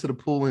falls into the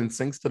pool and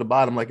sinks to the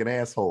bottom like an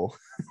asshole?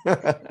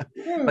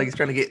 Like he's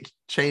trying to get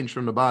change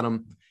from the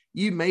bottom.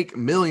 You make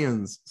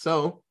millions.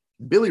 So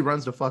Billy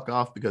runs the fuck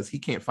off because he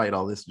can't fight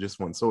all this with just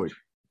one sword,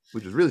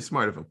 which is really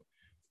smart of him.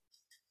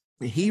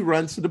 He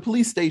runs to the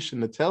police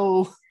station to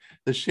tell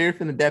the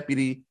sheriff and the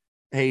deputy,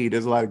 hey,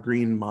 there's a lot of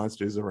green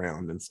monsters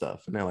around and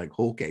stuff. And they're like,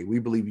 okay, we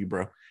believe you,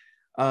 bro.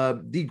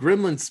 The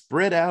gremlins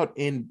spread out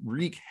and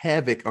wreak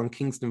havoc on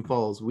Kingston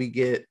Falls. We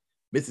get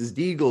Mrs.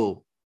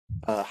 Deagle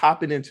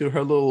hopping into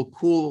her little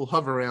cool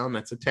hover round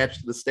that's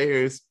attached to the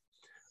stairs.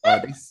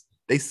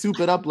 They soup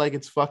it up like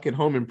it's fucking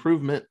Home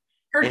Improvement.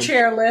 Her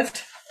chair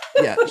lift.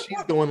 Yeah,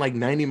 she's going like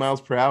 90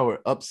 miles per hour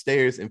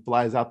upstairs and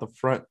flies out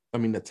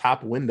the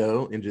top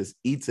window and just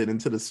eats it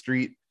into the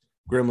street.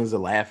 Gremlins are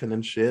laughing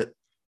and shit.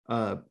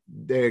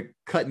 They're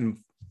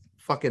cutting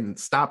fucking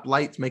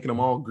stoplights, making them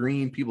all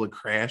green. People are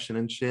crashing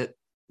and shit.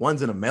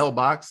 One's in a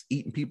mailbox,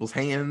 eating people's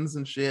hands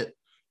and shit.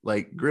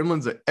 Like,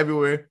 gremlins are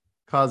everywhere,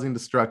 causing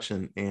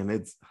destruction, and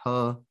it's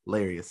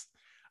hilarious.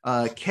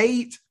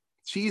 Kate,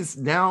 she's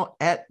now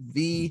at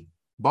the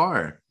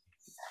bar.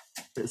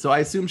 So I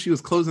assume she was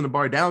closing the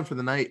bar down for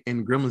the night,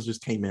 and gremlins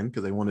just came in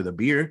because they wanted a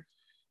beer.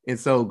 And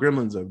so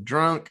gremlins are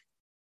drunk,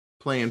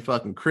 playing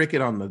fucking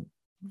cricket on the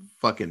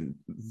fucking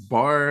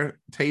bar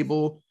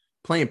table,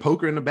 playing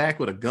poker in the back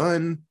with a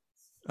gun,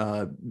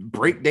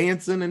 break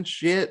dancing and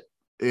shit.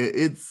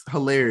 It's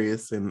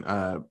hilarious, and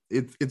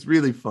it's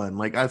really fun.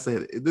 Like I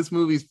said, this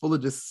movie's full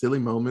of just silly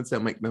moments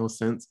that make no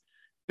sense.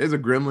 There's a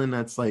gremlin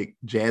that's like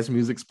jazz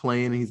music's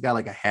playing, and he's got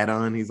like a hat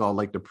on. He's all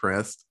like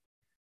depressed.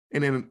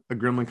 And then a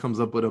gremlin comes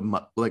up with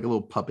a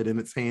little puppet in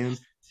its hand.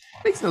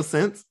 Makes no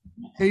sense.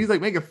 And he's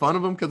like making fun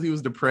of him because he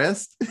was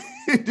depressed.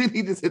 Then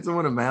he just hits him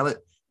with a mallet.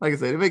 Like I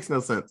said, it makes no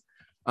sense.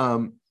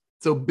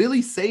 So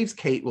Billy saves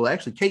Kate. Well,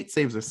 actually, Kate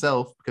saves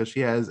herself because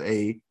she has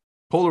a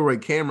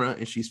Polaroid camera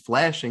and she's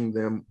flashing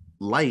them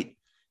light.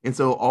 And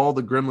so all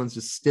the gremlins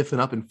just stiffen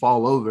up and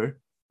fall over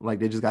like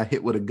they just got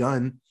hit with a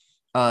gun.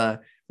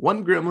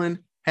 One gremlin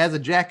has a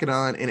jacket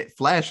on and it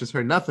flashes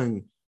her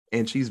nothing.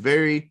 And she's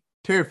very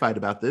terrified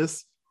about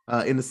this.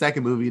 In the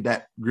second movie,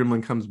 that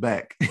gremlin comes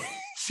back.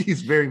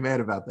 She's very mad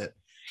about that.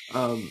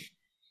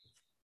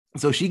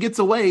 So she gets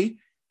away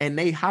and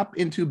they hop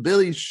into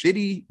Billy's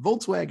shitty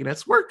Volkswagen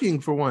that's working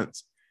for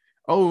once.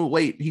 Oh,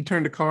 wait, he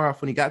turned the car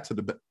off when he got to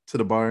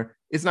the bar.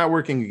 It's not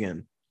working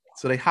again.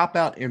 So they hop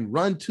out and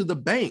run to the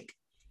bank.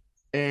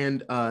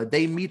 And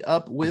they meet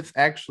up with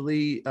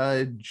actually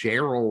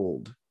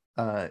Gerald,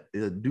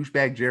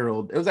 douchebag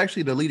Gerald. It was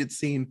actually a deleted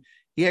scene.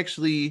 He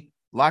actually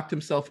locked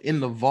himself in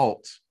the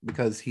vault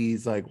because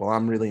he's like, well,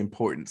 I'm really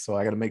important, so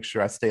I got to make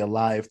sure I stay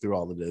alive through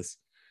all of this.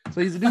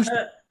 So he's a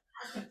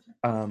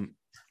douchebag.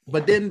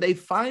 But then they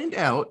find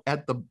out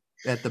at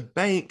the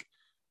bank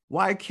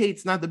why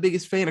Kate's not the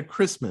biggest fan of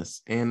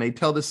Christmas, and they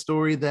tell the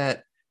story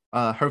that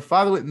her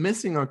father went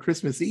missing on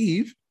Christmas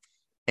Eve.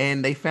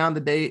 And they found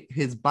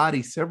his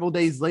body several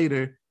days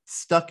later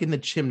stuck in the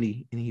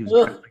chimney, and he was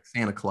dressed like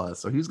Santa Claus.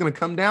 So he was going to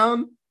come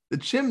down the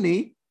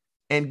chimney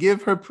and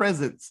give her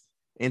presents.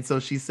 And so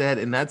she said,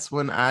 and that's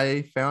when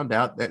I found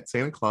out that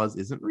Santa Claus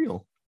isn't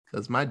real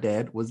because my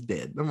dad was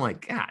dead. I'm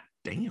like, God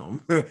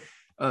damn.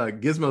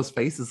 Gizmo's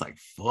face is like,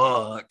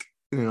 fuck.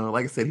 You know,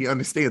 like I said, he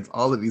understands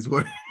all of these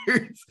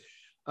words.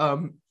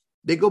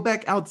 They go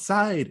back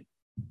outside.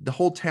 The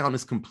whole town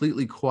is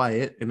completely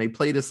quiet, and they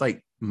play this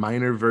like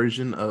minor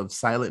version of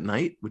Silent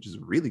Night, which is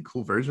a really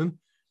cool version.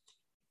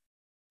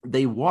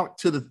 They walk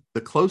to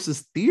the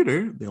closest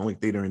theater, the only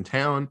theater in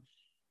town,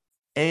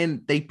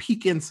 and they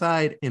peek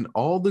inside, and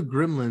all the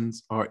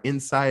gremlins are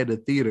inside the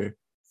theater.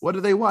 What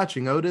are they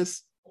watching,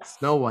 Otis?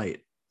 Snow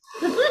White.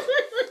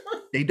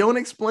 They don't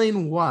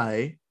explain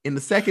why. In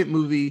the second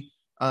movie,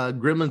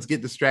 gremlins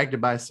get distracted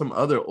by some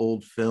other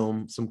old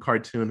film, some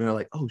cartoon. They're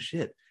like, oh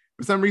shit.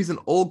 For some reason,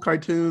 old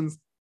cartoons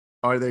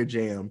are their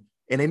jam.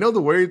 And they know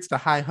the words to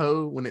Hi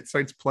Ho. When it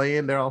starts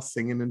playing, they're all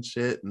singing and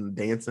shit and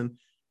dancing.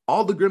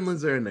 All the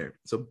gremlins are in there.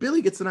 So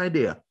Billy gets an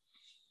idea.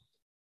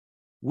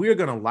 We're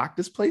going to lock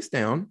this place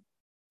down,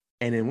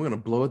 and then we're going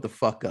to blow it the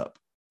fuck up.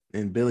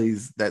 And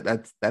Billy's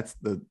that's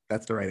the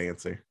right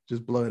answer.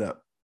 Just blow it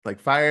up. Like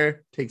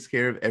fire takes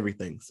care of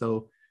everything.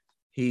 So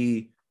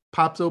he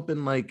pops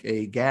open like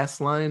a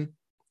gas line,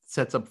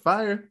 sets up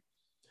fire.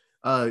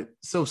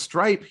 So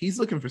Stripe, he's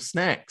looking for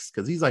snacks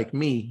because he's like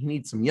me. He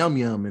needs some yum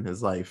yum in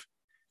his life.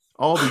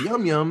 All the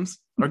yum yums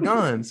are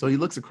gone. So he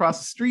looks across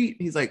the street.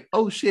 He's like,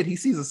 oh shit. He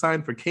sees a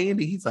sign for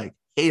candy. He's like,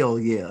 hell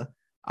yeah,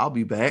 I'll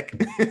be back.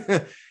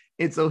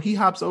 And so he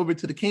hops over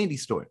to the candy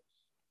store.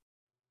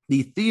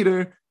 The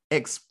theater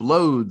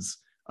explodes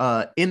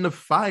in the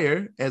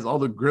fire as all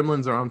the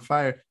gremlins are on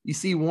fire. You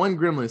see one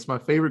gremlin. It's my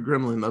favorite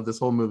gremlin of this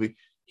whole movie.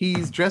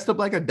 He's dressed up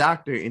like a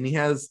doctor and he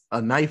has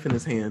a knife in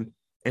his hand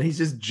and he's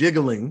just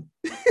jiggling.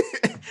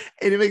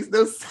 And it makes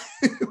no sense.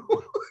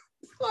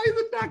 Why is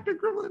a Dr.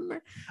 Gremlin in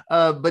there?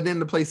 But then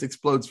the place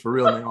explodes for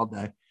real and they all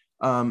die.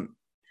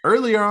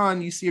 Earlier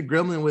on, you see a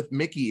gremlin with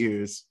Mickey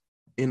ears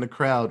in the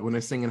crowd when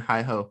they're singing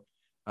Hi Ho.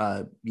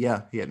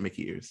 Yeah, he had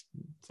Mickey ears.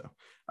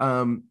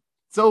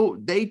 So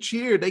they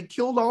cheered. They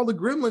killed all the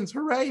gremlins.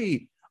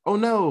 Hooray. Oh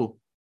no.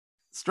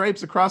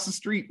 Stripes across the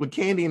street with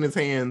candy in his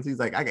hands. He's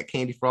like, I got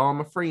candy for all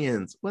my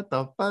friends. What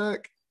the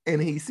fuck?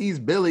 And he sees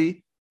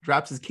Billy,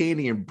 drops his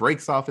candy and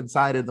breaks off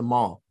inside of the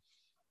mall.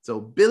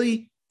 So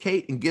Billy,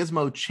 Kate, and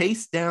Gizmo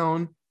chase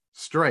down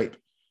Stripe.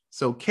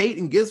 So Kate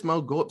and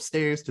Gizmo go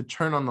upstairs to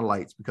turn on the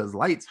lights because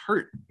lights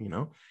hurt, you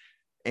know.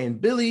 And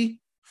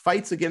Billy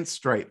fights against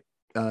Stripe.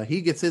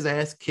 He gets his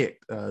ass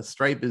kicked.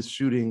 Stripe is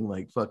shooting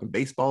like fucking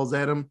baseballs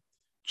at him,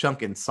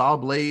 chunking saw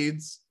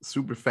blades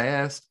super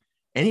fast.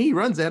 And he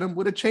runs at him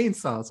with a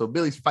chainsaw. So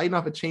Billy's fighting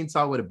off a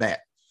chainsaw with a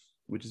bat,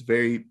 which is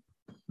very,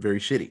 very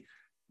shitty.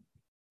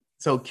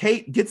 So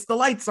Kate gets the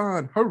lights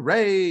on.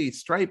 Hooray!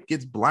 Stripe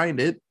gets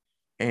blinded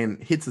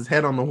and hits his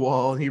head on the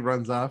wall. He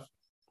runs off.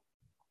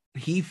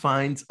 He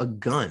finds a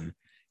gun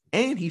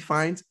and he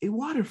finds a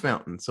water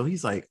fountain. So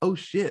he's like, oh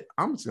shit,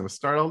 I'm just going to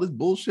start all this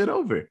bullshit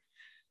over.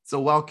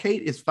 So while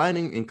Kate is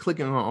fighting and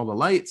clicking on all the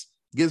lights,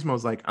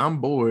 Gizmo's like, I'm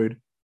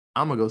bored.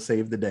 I'm going to go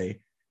save the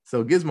day.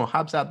 So Gizmo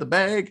hops out the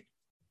bag,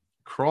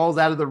 crawls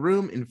out of the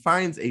room and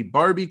finds a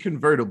Barbie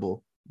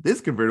convertible.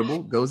 This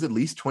convertible goes at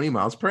least 20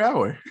 miles per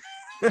hour.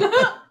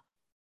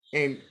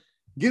 And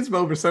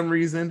Gizmo, for some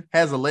reason,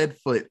 has a lead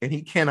foot and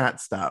he cannot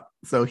stop.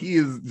 So he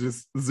is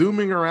just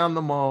zooming around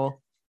the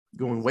mall,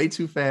 going way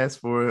too fast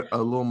for a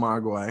little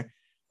Mogwai.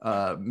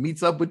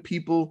 Meets up with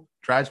people,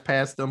 drives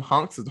past them,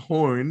 honks his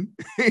horn,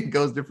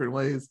 goes different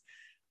ways.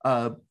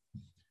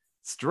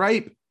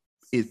 Stripe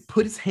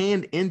put his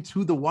hand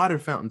into the water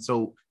fountain.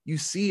 So you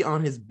see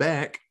on his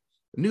back,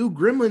 new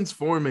gremlins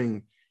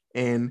forming,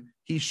 and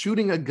he's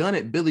shooting a gun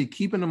at Billy,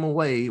 keeping him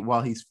away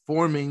while he's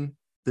forming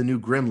the new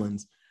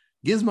Gremlins.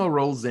 Gizmo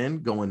rolls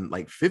in going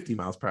like 50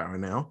 miles per hour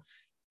now,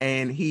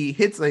 and he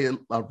hits a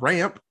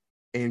ramp,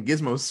 and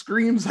Gizmo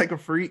screams like a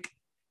freak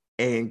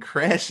and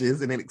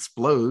crashes, and it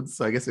explodes.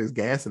 So I guess there's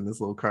gas in this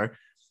little car.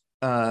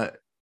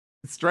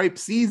 Stripe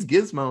sees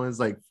Gizmo and is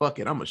like, fuck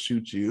it, I'm gonna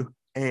shoot you.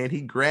 And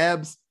he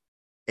grabs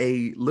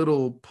a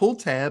little pull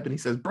tab and he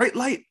says, bright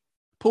light,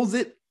 pulls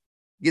it,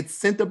 gets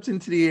sent up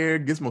into the air.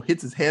 Gizmo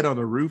hits his head on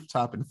a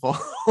rooftop and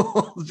falls,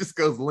 just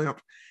goes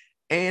limp.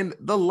 And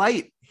the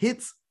light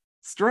hits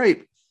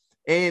Stripe.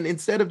 And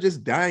instead of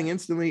just dying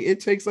instantly,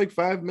 it takes like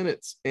 5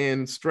 minutes.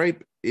 And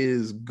Stripe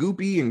is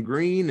goopy and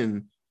green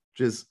and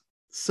just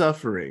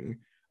suffering.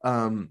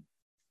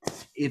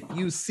 If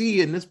you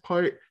see in this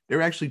part, there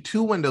are actually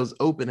 2 windows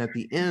open at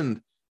the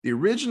end. The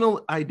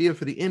original idea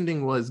for the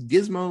ending was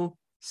Gizmo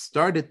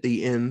started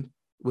the end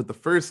with the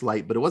first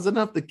light, but it wasn't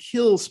enough to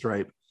kill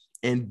Stripe.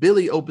 And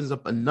Billy opens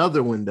up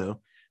another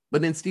window.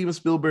 But then Steven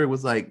Spielberg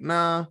was like,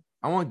 nah,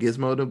 I want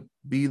Gizmo to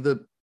be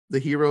the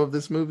hero of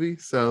this movie.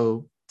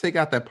 So take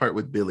out that part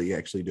with Billy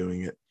actually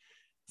doing it.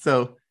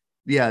 So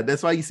yeah,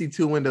 that's why you see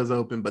 2 windows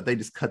open, but they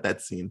just cut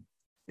that scene.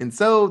 And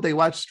so they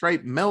watch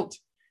Stripe melt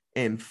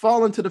and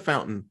fall into the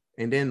fountain.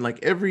 And then,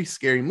 like every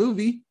scary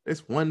movie,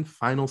 there's one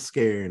final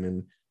scare. And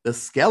then the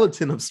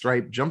skeleton of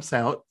Stripe jumps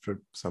out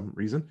for some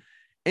reason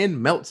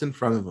and melts in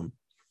front of them.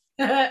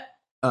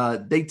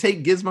 They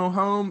take Gizmo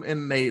home,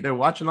 and they're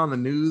watching on the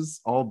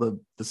news all the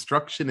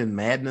destruction and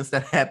madness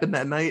that happened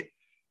that night.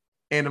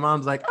 And the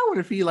mom's like, I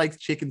wonder if he likes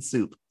chicken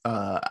soup.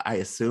 I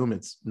assume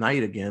it's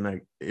night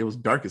again. It was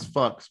dark as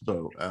fuck,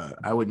 so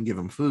I wouldn't give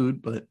him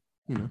food, but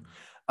you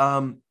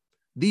know.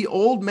 The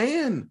old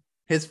man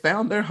has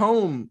found their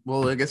home.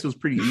 Well, I guess it was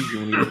pretty easy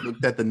when he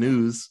looked at the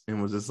news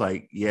and was just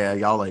like, yeah,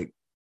 y'all like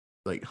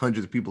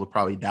hundreds of people have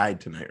probably died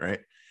tonight,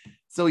 right?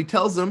 So he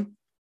tells them,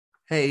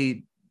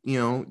 hey, you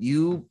know,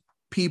 you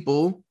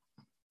people,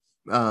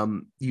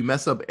 you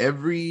mess up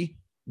every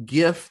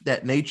gift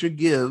that nature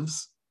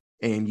gives,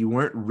 and you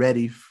weren't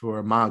ready for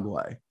a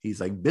Mogwai.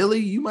 He's like, Billy,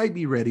 you might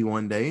be ready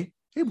one day.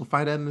 Hey, we'll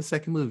find out in the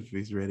second movie if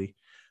he's ready.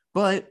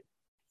 But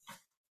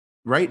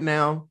right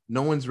now,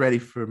 no one's ready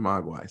for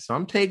Mogwai. So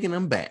I'm taking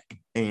him back.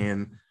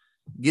 And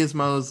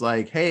Gizmo's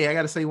like, hey, I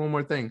got to say one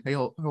more thing. Hey,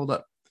 hold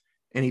up.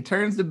 And he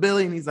turns to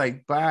Billy and he's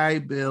like, bye,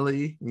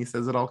 Billy. And he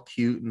says it all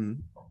cute,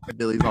 and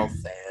Billy's all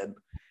sad.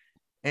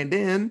 And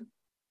then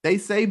they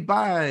say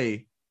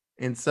bye.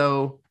 And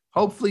so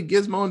hopefully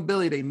Gizmo and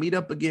Billy, they meet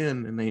up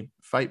again and they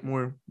fight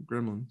more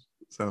gremlins.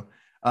 So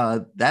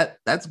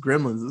that's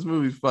Gremlins. This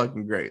movie's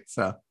fucking great.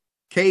 So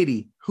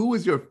Katie, who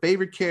is your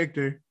favorite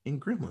character in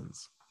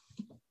Gremlins?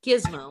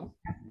 Gizmo.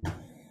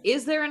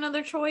 Is there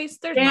another choice?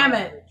 There's Damn no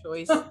it. other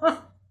choice.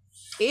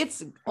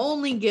 It's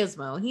only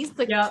Gizmo. He's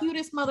the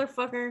cutest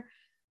motherfucker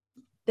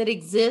that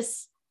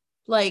exists.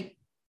 Like,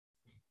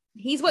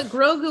 he's what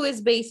Grogu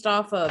is based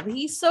off of.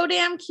 He's so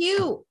damn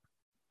cute.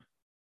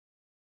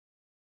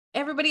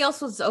 Everybody else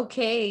was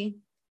okay,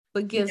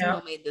 but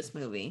Gizmo made this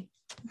movie.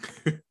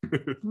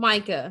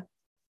 Micah.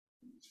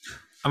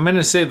 I'm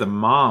gonna say the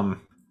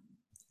mom.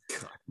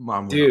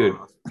 Mom, dude,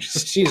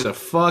 she's a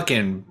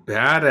fucking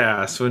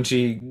badass when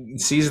she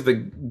sees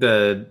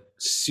the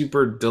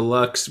super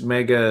deluxe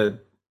mega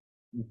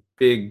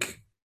big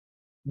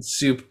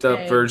souped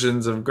up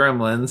versions of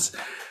Gremlins.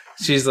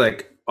 She's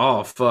like,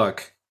 oh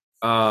fuck,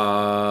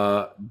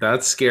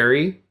 that's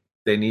scary.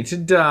 They need to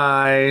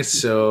die.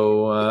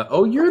 So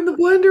oh, you're in the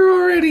blender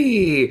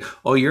already.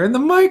 Oh, you're in the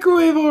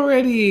microwave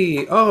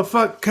already. Oh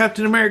fuck,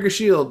 Captain America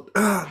shield.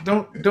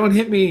 Don't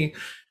hit me.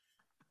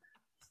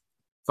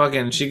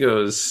 Fucking, she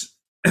goes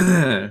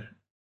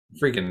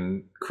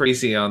freaking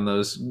crazy on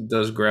those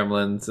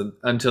gremlins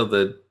until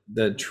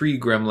the tree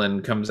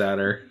gremlin comes at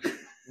her.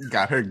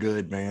 Got her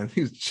good, man.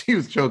 She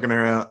was choking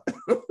her out.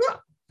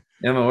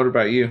 Emma, what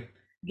about you?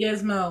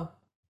 Gizmo.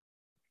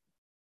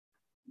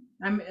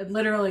 I'm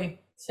literally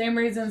same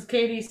reasons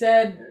Katie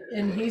said,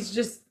 and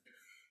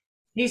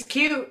he's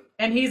cute,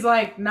 and he's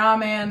like, nah,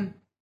 man,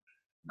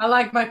 I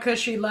like my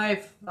cushy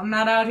life. I'm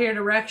not out here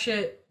to wreck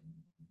shit.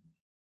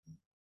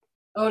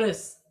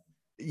 Otis.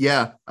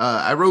 Yeah,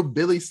 I wrote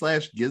Billy /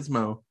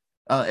 Gizmo.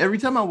 Every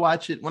time I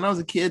watch it, when I was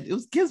a kid, it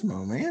was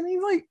Gizmo, man.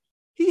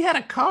 He had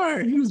a car.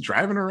 He was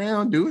driving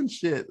around doing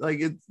shit. Like,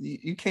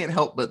 you can't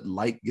help but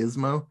like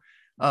Gizmo.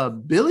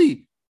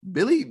 Billy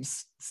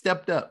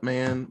stepped up,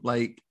 man.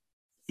 Like,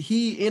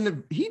 he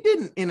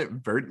didn't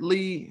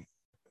inadvertently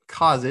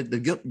cause it. The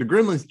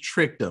Gremlins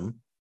tricked him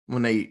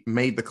when they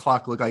made the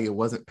clock look like it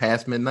wasn't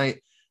past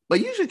midnight.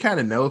 But you should kind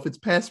of know if it's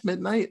past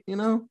midnight, you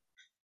know?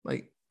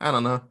 Like, I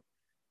don't know.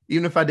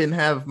 Even if I didn't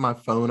have my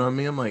phone on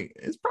me, I'm like,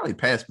 it's probably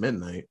past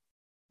midnight.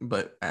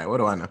 But what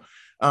do I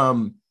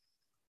know?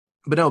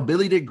 But no,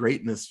 Billy did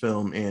great in this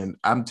film. And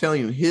I'm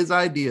telling you, his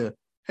idea,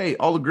 hey,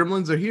 all the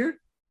gremlins are here.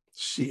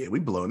 Shit, we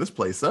blowing this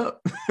place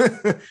up.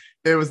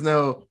 There was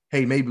no,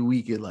 hey, maybe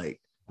we could like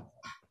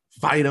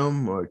fight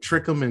them or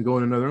trick them and go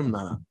in another room.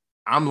 Nah,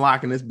 I'm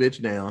locking this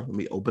bitch down. Let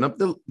me open up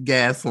the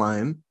gas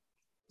line,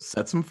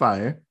 set some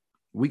fire.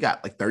 We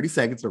got like 30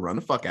 seconds to run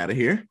the fuck out of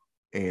here.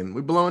 And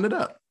we're blowing it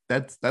up.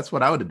 that's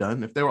what I would have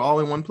done if they were all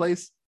in one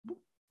place.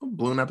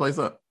 Blown that place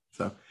up.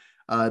 So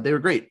they were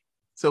great.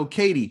 So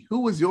Katie,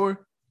 who was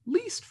your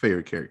least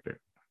favorite character?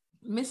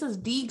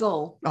 Mrs.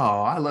 Deagle.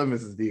 Oh, I love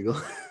Mrs.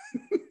 Deagle.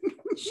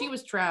 She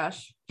was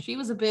trash. She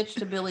was a bitch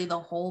to Billy the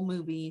whole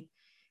movie,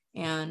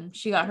 and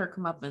she got her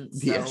comeuppance.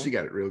 So. Yeah, she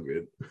got it real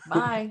good.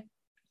 Bye,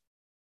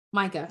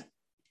 Micah.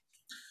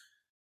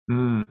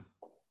 I'm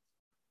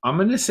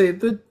gonna say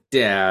the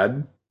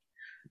dad,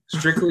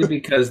 strictly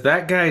because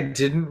that guy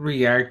didn't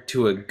react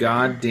to a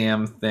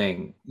goddamn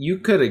thing. You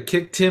could have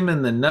kicked him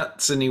in the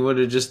nuts, and he would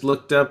have just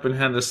looked up and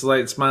had a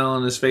slight smile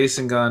on his face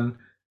and gone,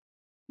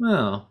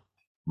 "Oh,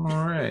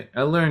 all right,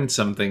 I learned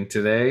something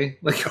today."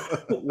 Like,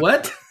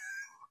 what?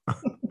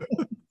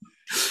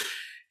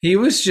 He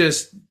was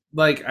just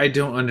like, I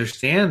don't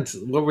understand.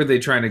 What were they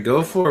trying to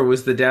go for?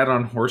 Was the dad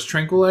on horse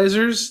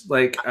tranquilizers?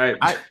 Like,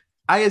 I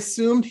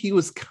assumed he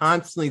was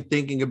constantly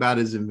thinking about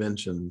his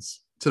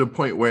inventions to the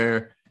point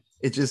where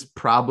it just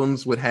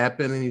problems would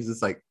happen, and he's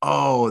just like,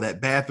 "Oh,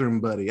 that bathroom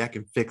buddy, I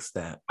can fix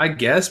that." I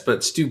guess,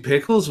 but Stu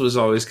Pickles was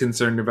always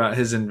concerned about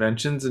his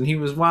inventions, and he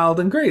was wild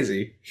and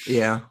crazy.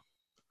 Yeah,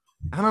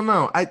 I don't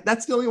know.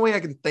 That's the only way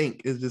I can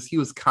think is just he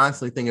was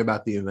constantly thinking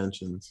about the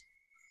inventions.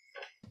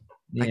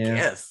 Yeah. I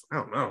guess. I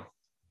don't know.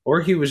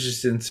 Or he was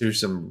just into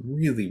some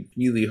really,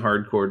 really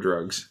hardcore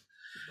drugs.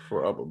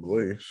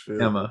 Probably.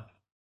 Shit. Emma.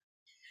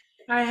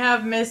 I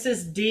have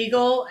Mrs.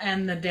 Deagle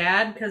and the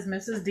dad because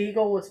Mrs.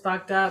 Deagle was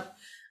fucked up.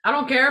 I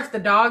don't care if the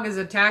dog is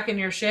attacking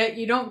your shit.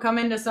 You don't come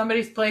into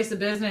somebody's place of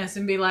business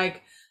and be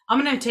like,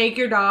 "I'm going to take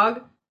your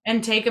dog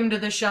and take him to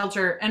the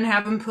shelter and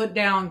have him put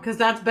down because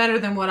that's better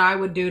than what I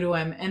would do to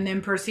him," and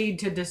then proceed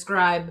to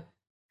describe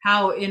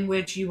how in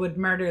which you would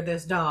murder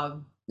this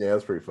dog. Yeah,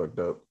 that's pretty fucked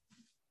up.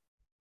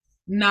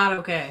 Not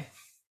okay.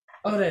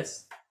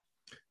 Otis.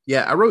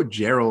 Yeah, I wrote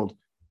Gerald.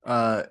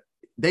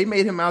 They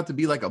made him out to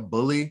be like a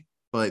bully,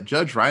 but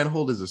Judge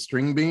Reinhold is a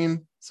string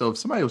bean. So if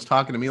somebody was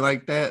talking to me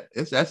like that,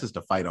 that's just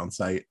a fight on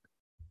sight.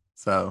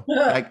 So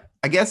like,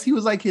 I guess he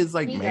was like his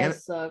like man.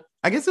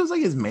 I guess it was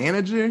like his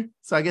manager.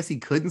 So I guess he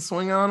couldn't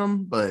swing on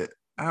him, but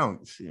I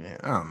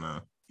don't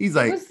know. He's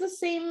like, it was the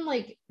same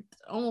like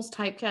almost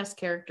typecast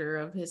character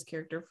of his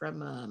character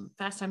from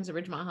Fast Times at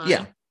Ridgemont High.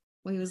 Yeah,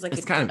 when he was like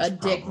it's kind of a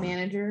dick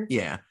manager.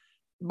 Yeah,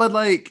 but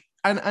like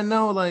I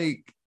know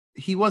like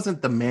he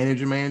wasn't the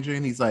manager,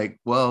 and he's like,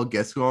 "Well,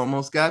 guess who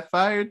almost got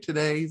fired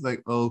today?" He's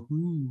like, "Oh,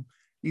 who?"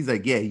 He's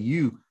like, "Yeah,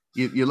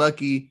 you're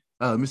lucky.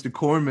 Mr.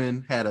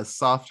 Corman had a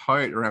soft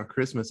heart around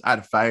Christmas. I'd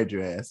have fired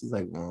your ass." He's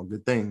like, "Well,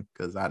 good thing,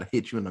 because I'd have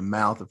hit you in the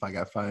mouth if I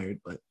got fired."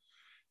 But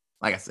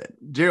like I said,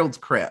 Gerald's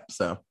crap.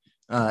 So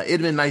it'd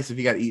have been nice if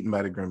he got eaten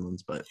by the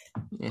gremlins. But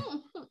yeah.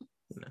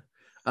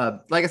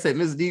 Like I said,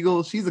 Ms.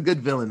 Deagle, she's a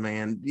good villain,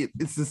 man.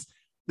 It's just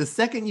the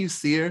second you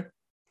see her,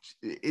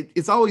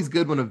 it's always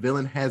good when a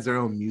villain has their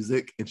own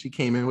music, and she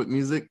came in with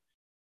music,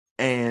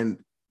 and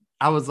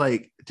I was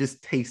like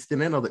just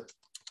tasting it. I was like,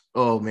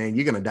 "Oh man,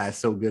 you're gonna die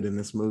so good in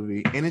this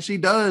movie," and then she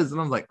does,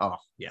 and I'm like, "Oh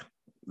yeah."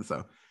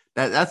 So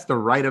that's the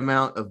right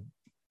amount of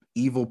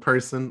evil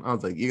person. I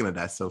was like, "You're gonna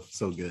die so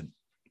good."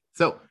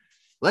 So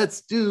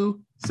let's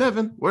do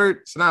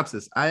 7-word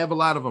synopsis. I have a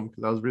lot of them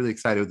because I was really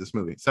excited with this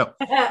movie. So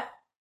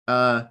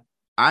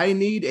I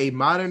need a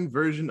modern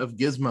version of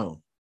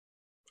Gizmo.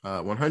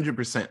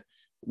 100%.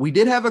 We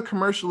did have a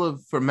commercial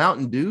for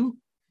Mountain Dew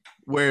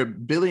where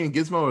Billy and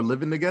Gizmo are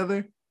living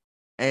together,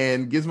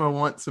 and Gizmo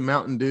wants some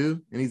Mountain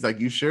Dew, and he's like,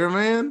 "You sure,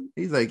 man?"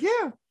 He's like,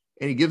 "Yeah."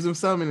 And he gives him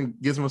some, and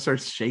Gizmo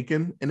starts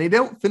shaking, and they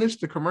don't finish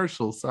the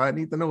commercial, so I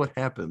need to know what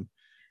happened.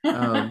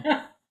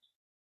 My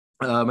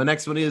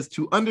next one is,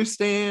 to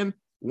understand,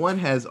 one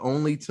has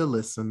only to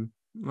listen.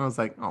 And I was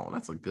like, "Oh,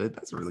 that's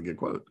a really good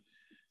quote."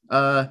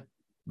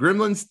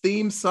 Gremlins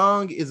theme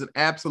song is an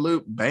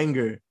absolute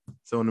banger.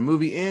 So when the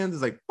movie ends,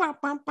 it's like,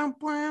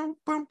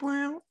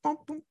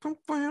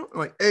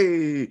 like,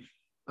 hey.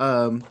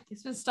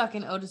 It's been stuck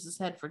in Otis's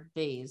head for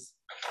days.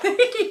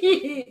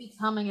 He's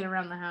humming it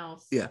around the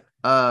house. Yeah.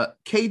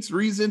 Kate's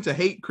reason to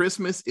hate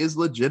Christmas is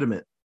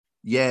legitimate.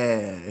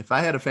 Yeah. If I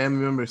had a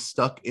family member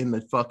stuck in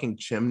the fucking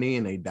chimney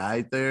and they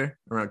died there,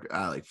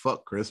 I like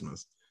fuck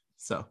Christmas.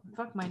 So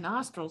fuck my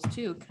nostrils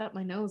too. Cut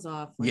my nose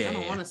off. Like, I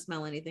don't want to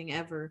smell anything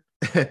ever.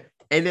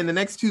 And then the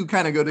next two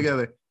kind of go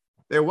together.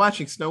 They're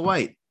watching Snow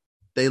White.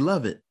 They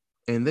love it.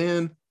 And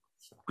then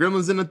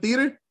Gremlins in the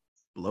theater,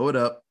 blow it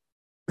up.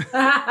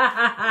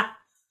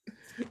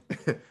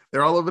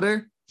 They're all over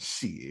there.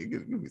 Shit,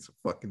 give me some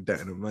fucking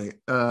dynamite.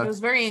 It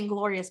was very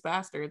Inglorious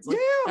Bastards. Like,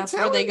 yeah, that's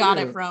where they got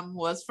it from.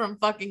 Was from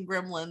fucking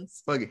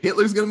Gremlins. Fucking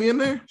Hitler's gonna be in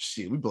there.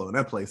 Shit, we blowing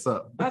that place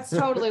up. That's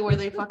totally where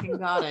they fucking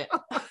got it.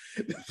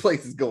 This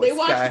place is going. They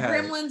watched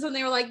Gremlins and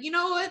they were like, "You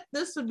know what?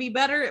 This would be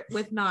better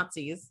with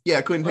Nazis."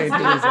 Yeah, Quentin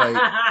Tarantino's like,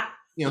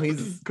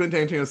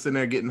 Quentin Tarantino's sitting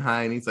there getting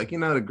high, and he's like, "The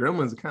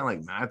Gremlins are kind of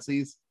like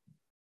Nazis,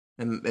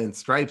 and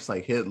Stripes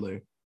like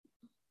Hitler."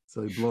 So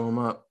they blow him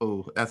up.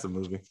 Oh, that's a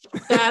movie.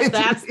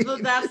 That's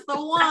the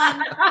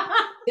one.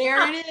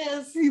 There it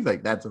is. He's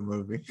like, that's a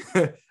movie.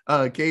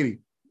 Katie.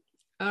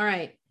 All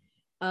right.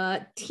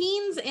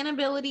 Teen's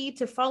inability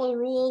to follow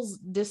rules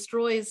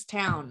destroys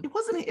town. It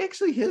wasn't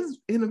actually his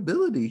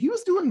inability. He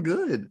was doing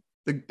good.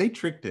 They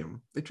tricked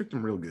him. They tricked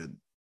him real good.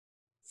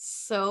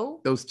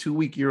 So those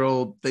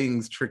 2-week-old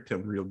things tricked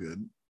him real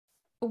good.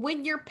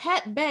 When your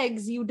pet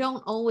begs, you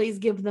don't always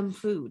give them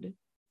food.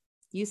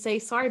 You say,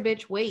 sorry,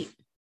 bitch, wait.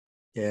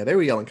 Yeah, they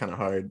were yelling kind of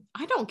hard.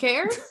 I don't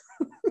care.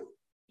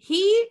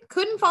 He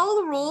couldn't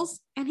follow the rules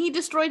and he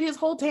destroyed his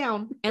whole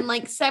town and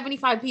like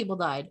 75 people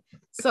died.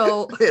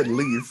 So at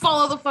least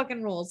follow the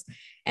fucking rules.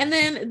 And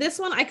then this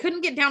one, I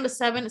couldn't get down to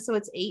 7, so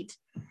it's 8.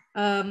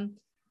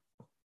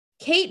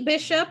 Kate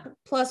Bishop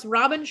plus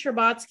Robin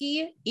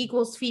Scherbatsky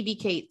equals Phoebe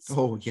Cates.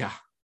 Oh, yeah.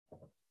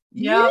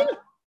 Yeah.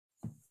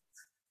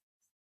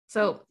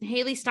 So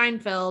Haley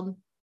Steinfeld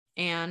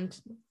and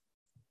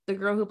the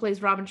girl who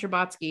plays Robin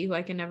Scherbatsky, who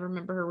I can never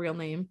remember her real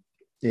name.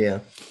 Yeah.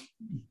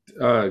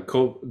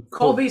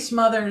 Colby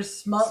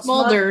Smothers.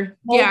 Smolder.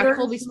 Yeah,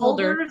 Colby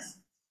Smolder.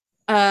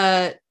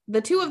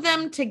 The two of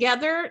them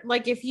together,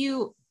 like if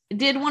you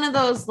did one of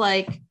those,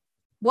 like,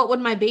 what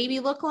would my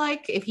baby look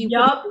like if you put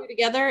the two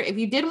together? If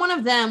you did one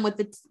of them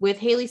with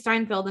Haley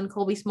Steinfeld and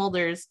Colby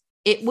Smulders,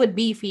 it would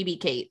be Phoebe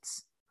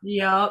Cates.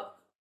 Yep.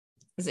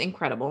 It's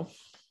incredible.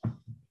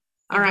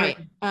 All right.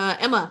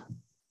 Emma.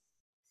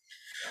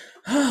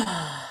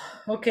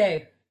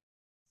 Okay.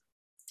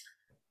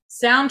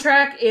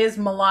 Soundtrack is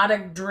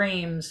Melodic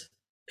Dreams.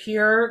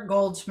 Pure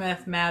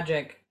Goldsmith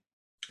magic.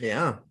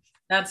 Yeah.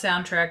 That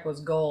soundtrack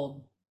was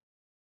gold.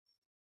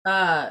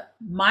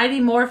 Mighty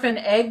Morphin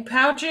egg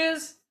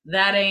pouches.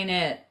 That ain't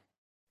it.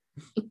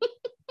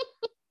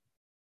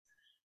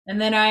 And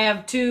then I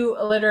have 2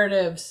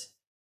 alliteratives.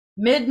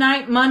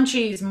 Midnight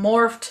Munchies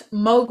morphed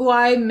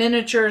Mogwai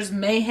Miniatures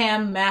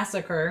Mayhem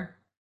Massacre.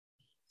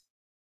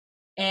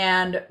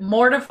 And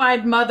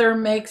Mortified Mother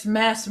makes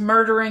mess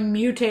murdering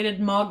mutated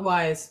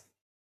Mogwais.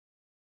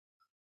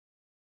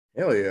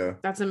 Hell yeah.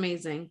 That's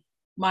amazing.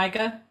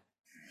 Micah?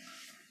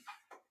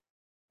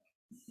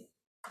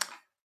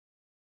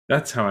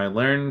 That's how I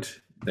learned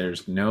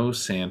there's no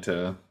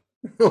Santa.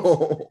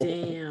 Oh.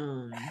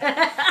 Damn.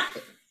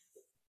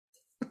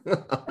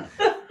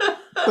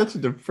 Such a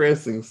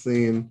depressing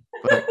scene.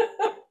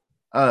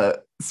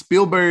 But,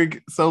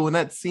 Spielberg, so when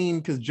that scene,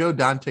 because Joe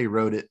Dante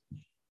wrote it,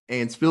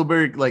 and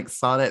Spielberg like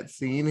saw that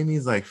scene and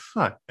he's like,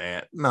 fuck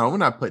that. No, we're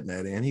not putting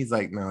that in. He's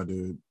like, no,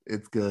 dude,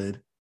 it's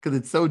good. Because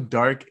it's so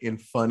dark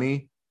and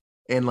funny.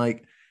 And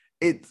like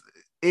it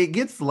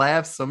gets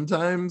laughs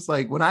sometimes.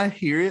 Like when I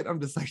hear it,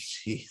 I'm just like,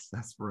 jeez,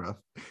 that's rough.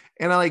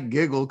 And I like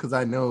giggle because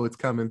I know it's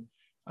coming.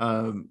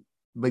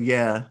 But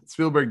yeah,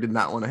 Spielberg did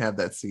not want to have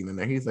that scene in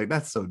there. He's like,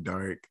 that's so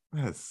dark.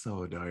 That's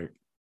so dark.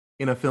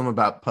 In a film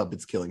about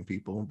puppets killing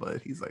people,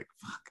 but he's like,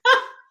 fuck.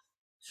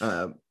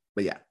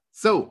 But yeah.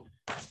 So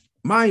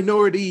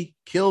minority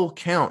kill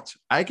count.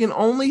 I can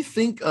only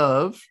think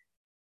of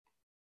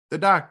the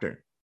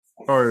doctor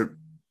or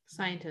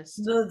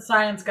scientist. The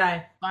science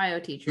guy. Bio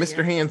teacher.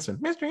 Mr. Hansen.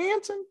 Mr.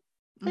 Hansen.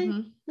 Hey,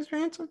 Mr.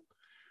 Hansen.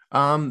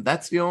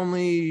 That's the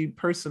only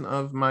person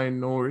of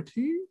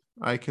minority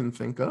I can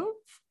think of.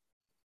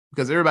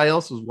 Because everybody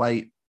else was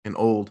white and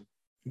old.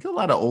 You get a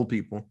lot of old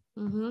people.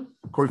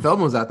 Corey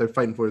Feldman was out there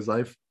fighting for his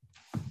life.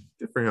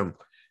 Good for him.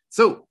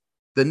 So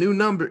the new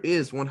number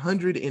is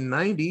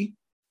 190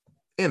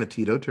 and a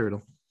Tito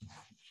Turtle.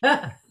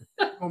 No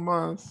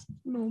mas.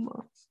 No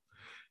mas.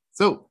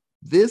 So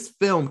this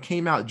film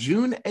came out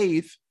June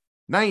 8th,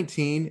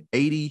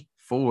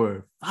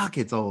 1984. Fuck,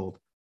 it's old.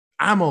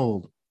 I'm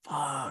old.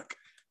 Fuck.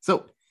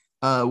 So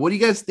what do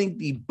you guys think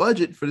the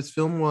budget for this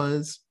film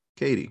was,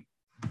 Katie?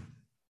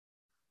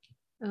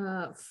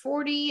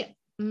 40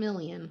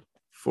 million.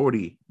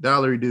 $40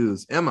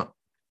 dues. Emma?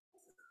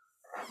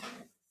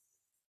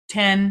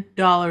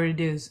 $10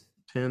 dues.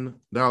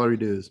 $10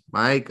 dues.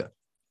 Micah?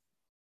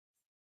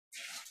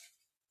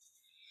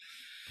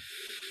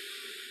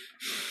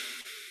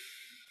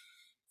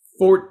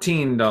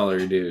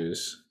 $14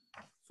 dues.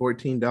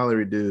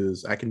 $14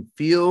 dues. I can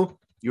feel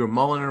you were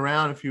mulling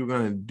around if you were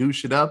going to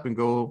douche it up and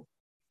go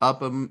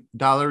up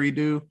 $1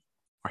 due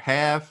or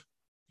half.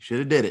 You should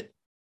have did it.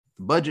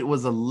 The budget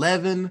was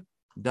 $11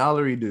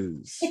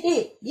 dues.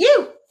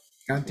 You.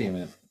 God damn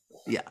it.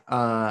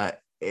 Yeah.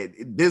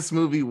 This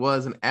movie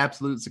was an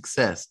absolute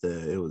success.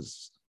 It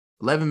was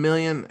 11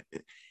 million.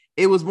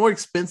 It was more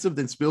expensive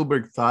than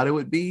Spielberg thought it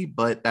would be,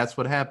 but that's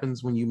what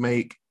happens when you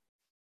make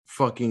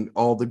fucking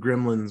all the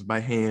Gremlins by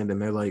hand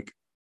and they're like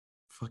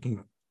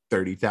fucking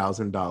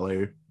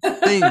 $30,000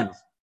 things.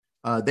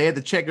 They had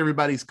to check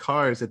everybody's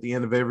cars at the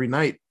end of every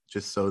night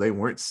just so they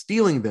weren't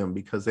stealing them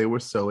because they were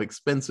so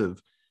expensive.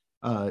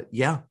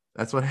 Yeah,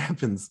 that's what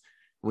happens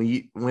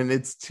when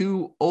it's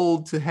too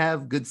old to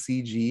have good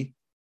CG.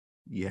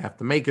 You have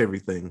to make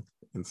everything,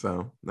 and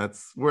so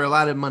that's where a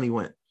lot of money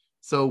went.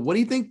 So, what do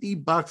you think the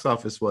box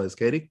office was,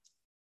 Katie?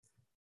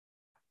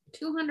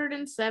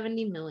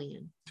 270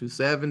 million.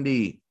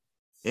 270.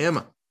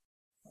 Emma?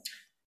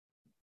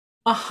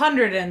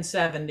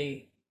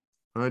 170.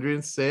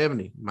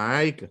 170.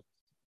 Micah?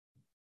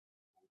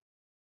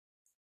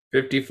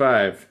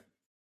 55.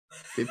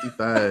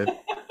 55.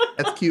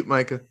 That's cute,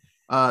 Micah.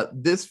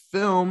 This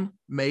film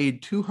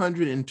made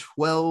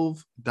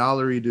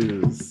 $212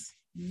 dues.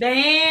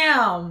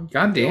 Damn.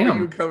 God Where are you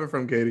damn. coming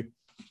from, Katie?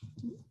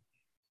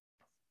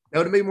 That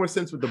would have made more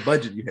sense with the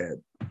budget you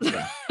had.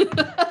 Yeah.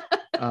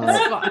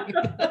 It's fine.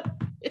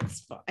 It's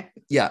fine.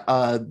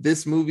 Yeah,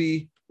 this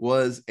movie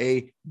was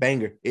a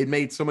banger. It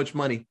made so much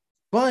money.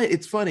 But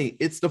it's funny.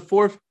 It's the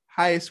 4th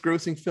highest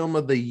grossing film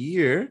of the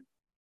year.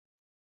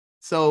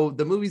 So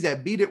the movies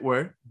that beat it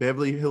were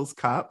Beverly Hills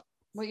Cop,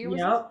 What year was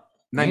Yep.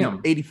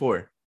 1984.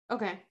 it?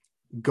 Okay,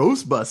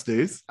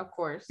 Ghostbusters. of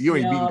course. You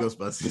ain't beating Yup.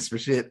 Ghostbusters for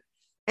shit.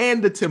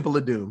 And the Temple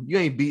of Doom. You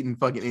ain't beating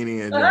fucking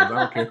Indiana Jones. I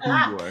don't care who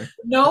you are.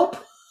 Nope.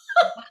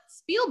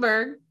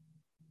 Spielberg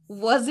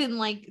was in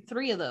like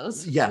 3 of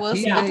those. Yeah, Was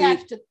he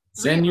attached to 3 of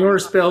Senor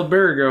them.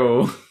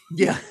 Spellbergo.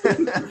 Yeah.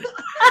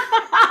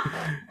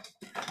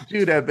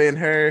 Jude have been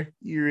her.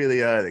 You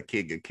really are the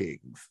king of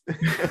kings.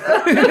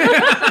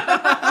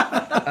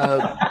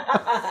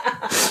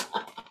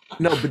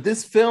 No, but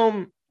this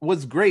film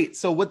was great.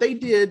 So what they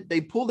did,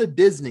 they pulled a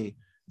Disney.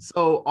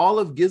 So all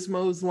of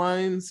Gizmo's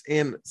lines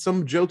and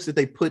some jokes that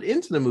they put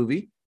into the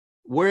movie,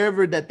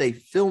 wherever that they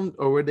filmed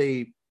or where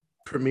they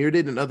premiered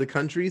it in other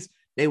countries,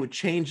 they would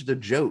change the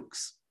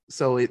jokes.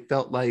 So it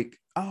felt like,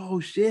 oh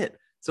shit.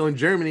 So in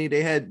Germany,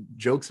 they had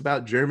jokes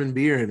about German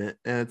beer in it.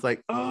 And it's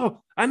like,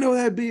 oh, I know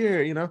that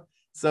beer, you know?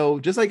 So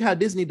just like how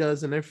Disney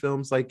does in their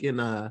films, like in,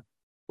 what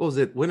was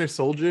it, Winter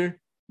Soldier?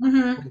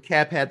 Mhm. When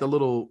Cap had the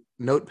little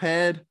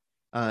notepad,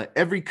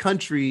 every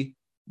country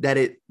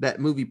that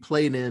movie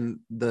played in,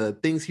 the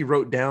things he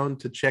wrote down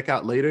to check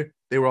out later,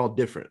 they were all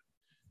different.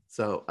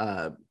 So,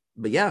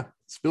 but yeah,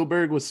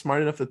 Spielberg was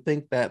smart enough to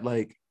think that,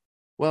 like,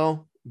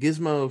 well,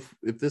 Gizmo,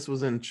 if this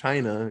was in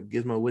China,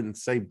 Gizmo wouldn't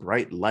say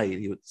bright light.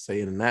 He would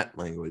say it in that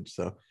language.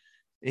 So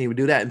and he would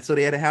do that. And so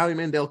they had Howie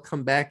Mandel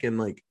come back and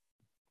like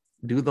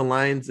do the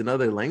lines in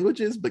other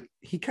languages, but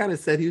he kind of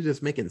said he was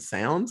just making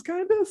sounds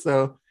kind of.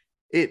 So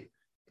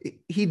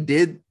he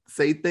did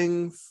say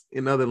things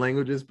in other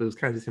languages, but it was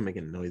kind of just him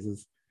making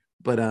noises.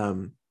 But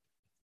no,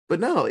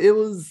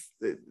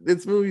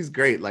 this movie's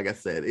great. Like I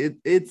said,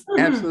 it's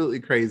absolutely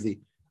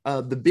crazy.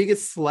 The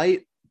biggest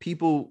slight,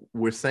 people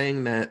were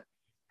saying that,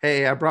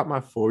 hey, I brought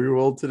my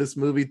 4-year-old to this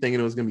movie thinking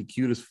it was gonna be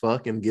cute as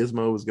fuck, and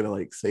Gizmo was gonna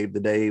like save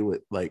the day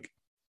with like,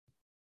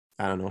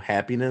 I don't know,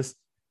 happiness,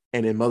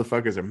 and then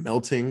motherfuckers are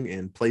melting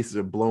and places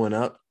are blowing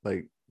up.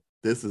 Like,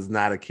 this is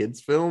not a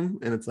kid's film,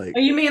 and it's like,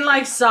 You mean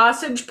like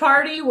Sausage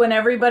Party when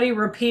everybody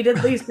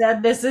repeatedly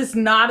said this is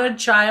not a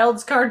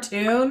child's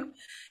cartoon?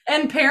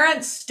 And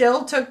parents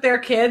still took their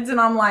kids, and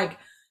I'm like,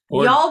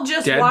 Or y'all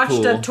just watched a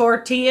Deadpool.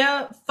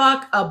 tortilla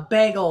fuck a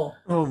bagel.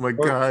 oh my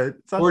god.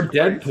 Or Sausage Party's so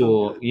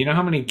Deadpool. good. You know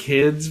how many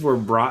kids were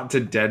brought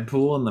to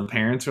Deadpool and the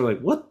parents were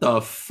like, what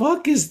the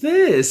fuck is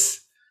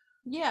this?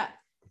 Yeah.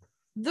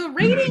 The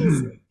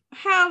ratings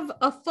have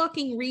a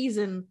fucking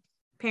reason,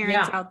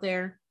 parents Yeah. out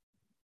there.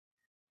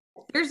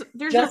 There's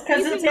Just a 'cause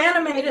reason it's why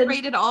animated.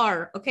 rated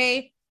R,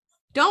 okay?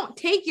 Don't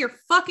take your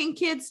fucking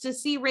kids to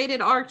see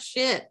rated R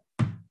shit.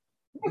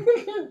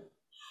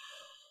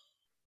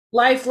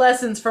 Life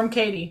lessons from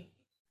Katie.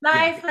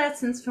 Life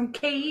lessons from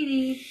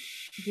Katie.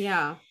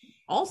 Yeah.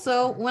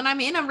 Also, when I'm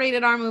in a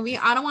rated R movie,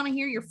 I don't want to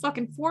hear your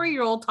fucking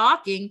 4-year-old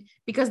talking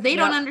because they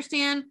don't Yep.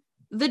 understand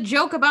the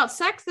joke about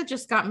sex that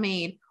just got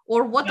made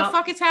or what the Yep.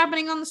 fuck is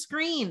happening on the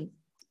screen.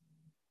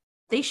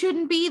 They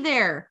shouldn't be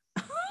there.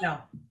 No.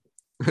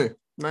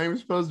 Not even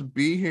supposed to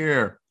be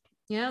here.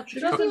 Yep. She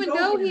It doesn't doesn't even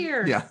go go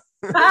here. here.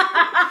 Yeah,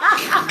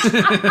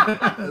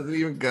 doesn't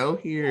even go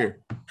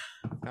here.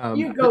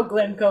 You go,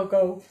 Glen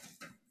Coco.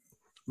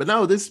 But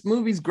no, this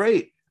movie's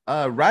great.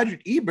 Roger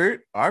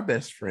Ebert, our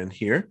best friend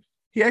here,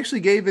 he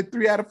actually gave it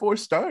 3 out of 4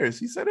 stars.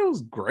 He said it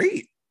was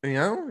great. You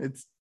know,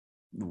 it's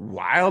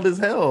wild as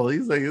hell.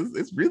 He's like,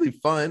 it's really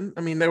fun.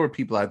 I mean, there were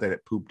people out there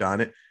that pooped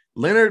on it.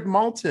 Leonard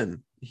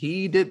Maltin,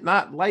 he did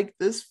not like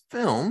this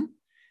film.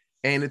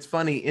 And it's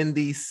funny, in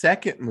the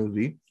second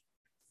movie,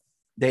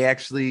 they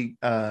actually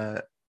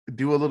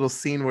do a little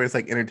scene where it's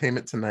like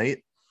Entertainment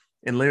Tonight.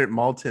 And Leonard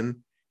Maltin,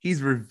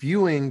 he's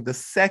reviewing the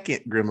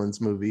second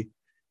Gremlins movie.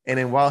 And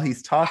then while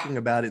he's talking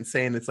about it and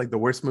saying it's like the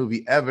worst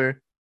movie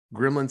ever,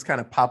 Gremlins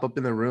kind of pop up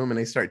in the room and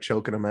they start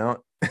choking him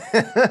out.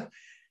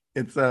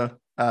 It's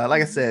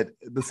like I said,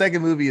 the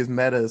second movie is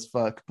meta as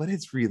fuck, but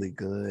it's really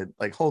good.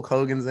 Like Hulk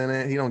Hogan's in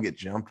it. He don't get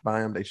jumped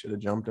by him. They should have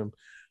jumped him.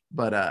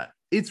 But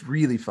it's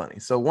really funny.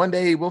 So one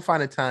day we'll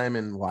find a time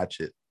and watch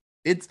it.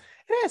 It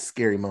has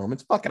scary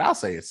moments. Fuck it, I'll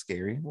say it's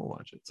scary. We'll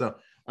watch it. So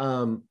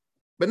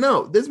but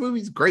no, this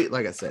movie's great,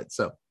 like I said.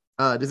 So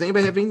does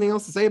anybody have anything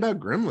else to say about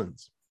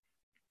Gremlins?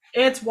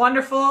 It's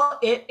wonderful.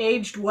 It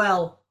aged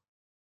well.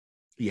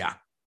 Yeah,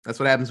 that's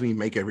what happens when you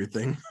make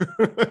everything.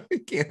 You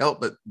can't help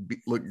but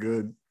look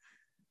good.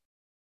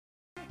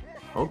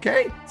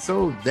 Okay,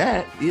 so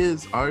that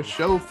is our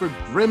show for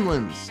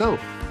Gremlins. So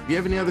if you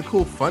have any other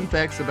cool fun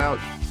facts about,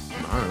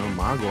 I don't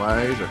know,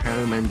 Mogwais or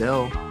Hannah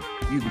Mandel,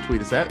 you can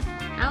tweet us at.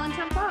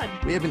 Allentown Pod.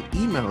 We have an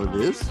email of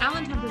this.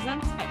 Allentown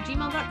Presents at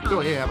gmail.com.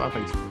 Oh, yeah, about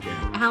Facebook.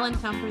 Yeah.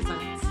 Allentown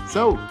Presents.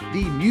 So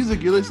the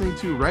music you're listening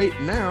to right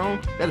now,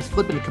 that is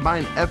Flip and the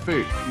Combined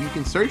Effort. You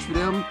can search for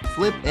them,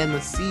 Flip and the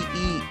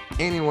CE,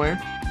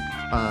 anywhere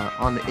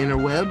on the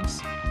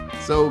interwebs.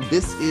 So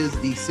this is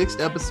the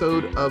 6th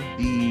episode of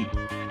the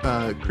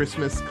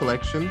Christmas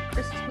collection.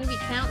 Christmas movie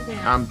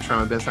countdown. I'm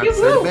trying my best not to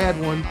say the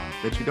bad one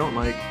that you don't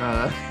like.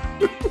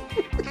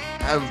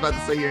 I was about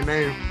to say your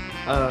name.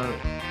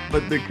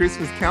 But the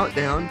Christmas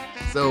countdown.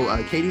 So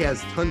Katie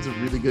has tons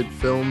of really good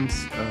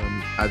films.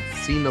 I've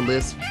seen the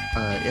list.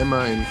 Emma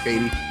and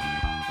Katie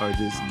are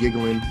just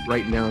giggling,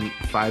 writing down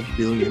 5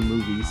 billion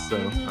movies. So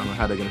I don't know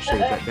how they're gonna shake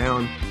that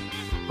down.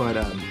 But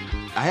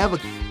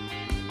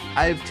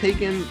I've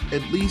taken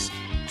at least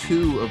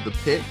 2 of the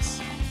picks.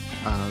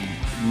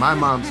 My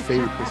mom's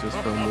favorite Christmas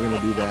film. We're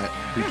gonna do that.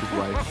 Preacher's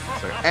Wife.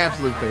 It's our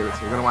absolute favorite.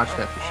 So we're gonna watch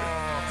that for sure.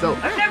 So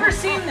I've never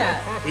seen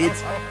that.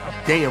 It's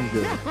damn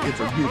good. It's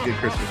a really good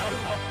Christmas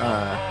film.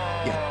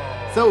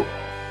 Yeah. So,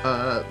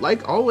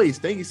 like always,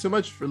 thank you so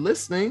much for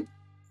listening.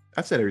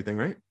 I said everything,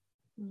 right?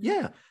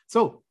 Yeah.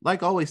 So,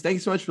 like always, thank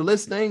you so much for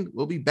listening.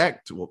 We'll be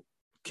back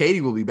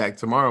Katie will be back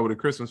tomorrow with a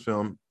Christmas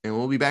film, and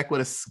we'll be back with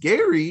a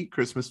scary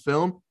Christmas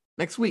film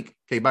next week.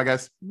 Okay, bye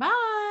guys.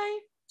 Bye.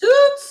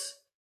 Toots.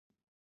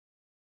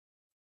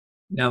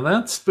 Now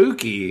that's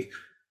spooky.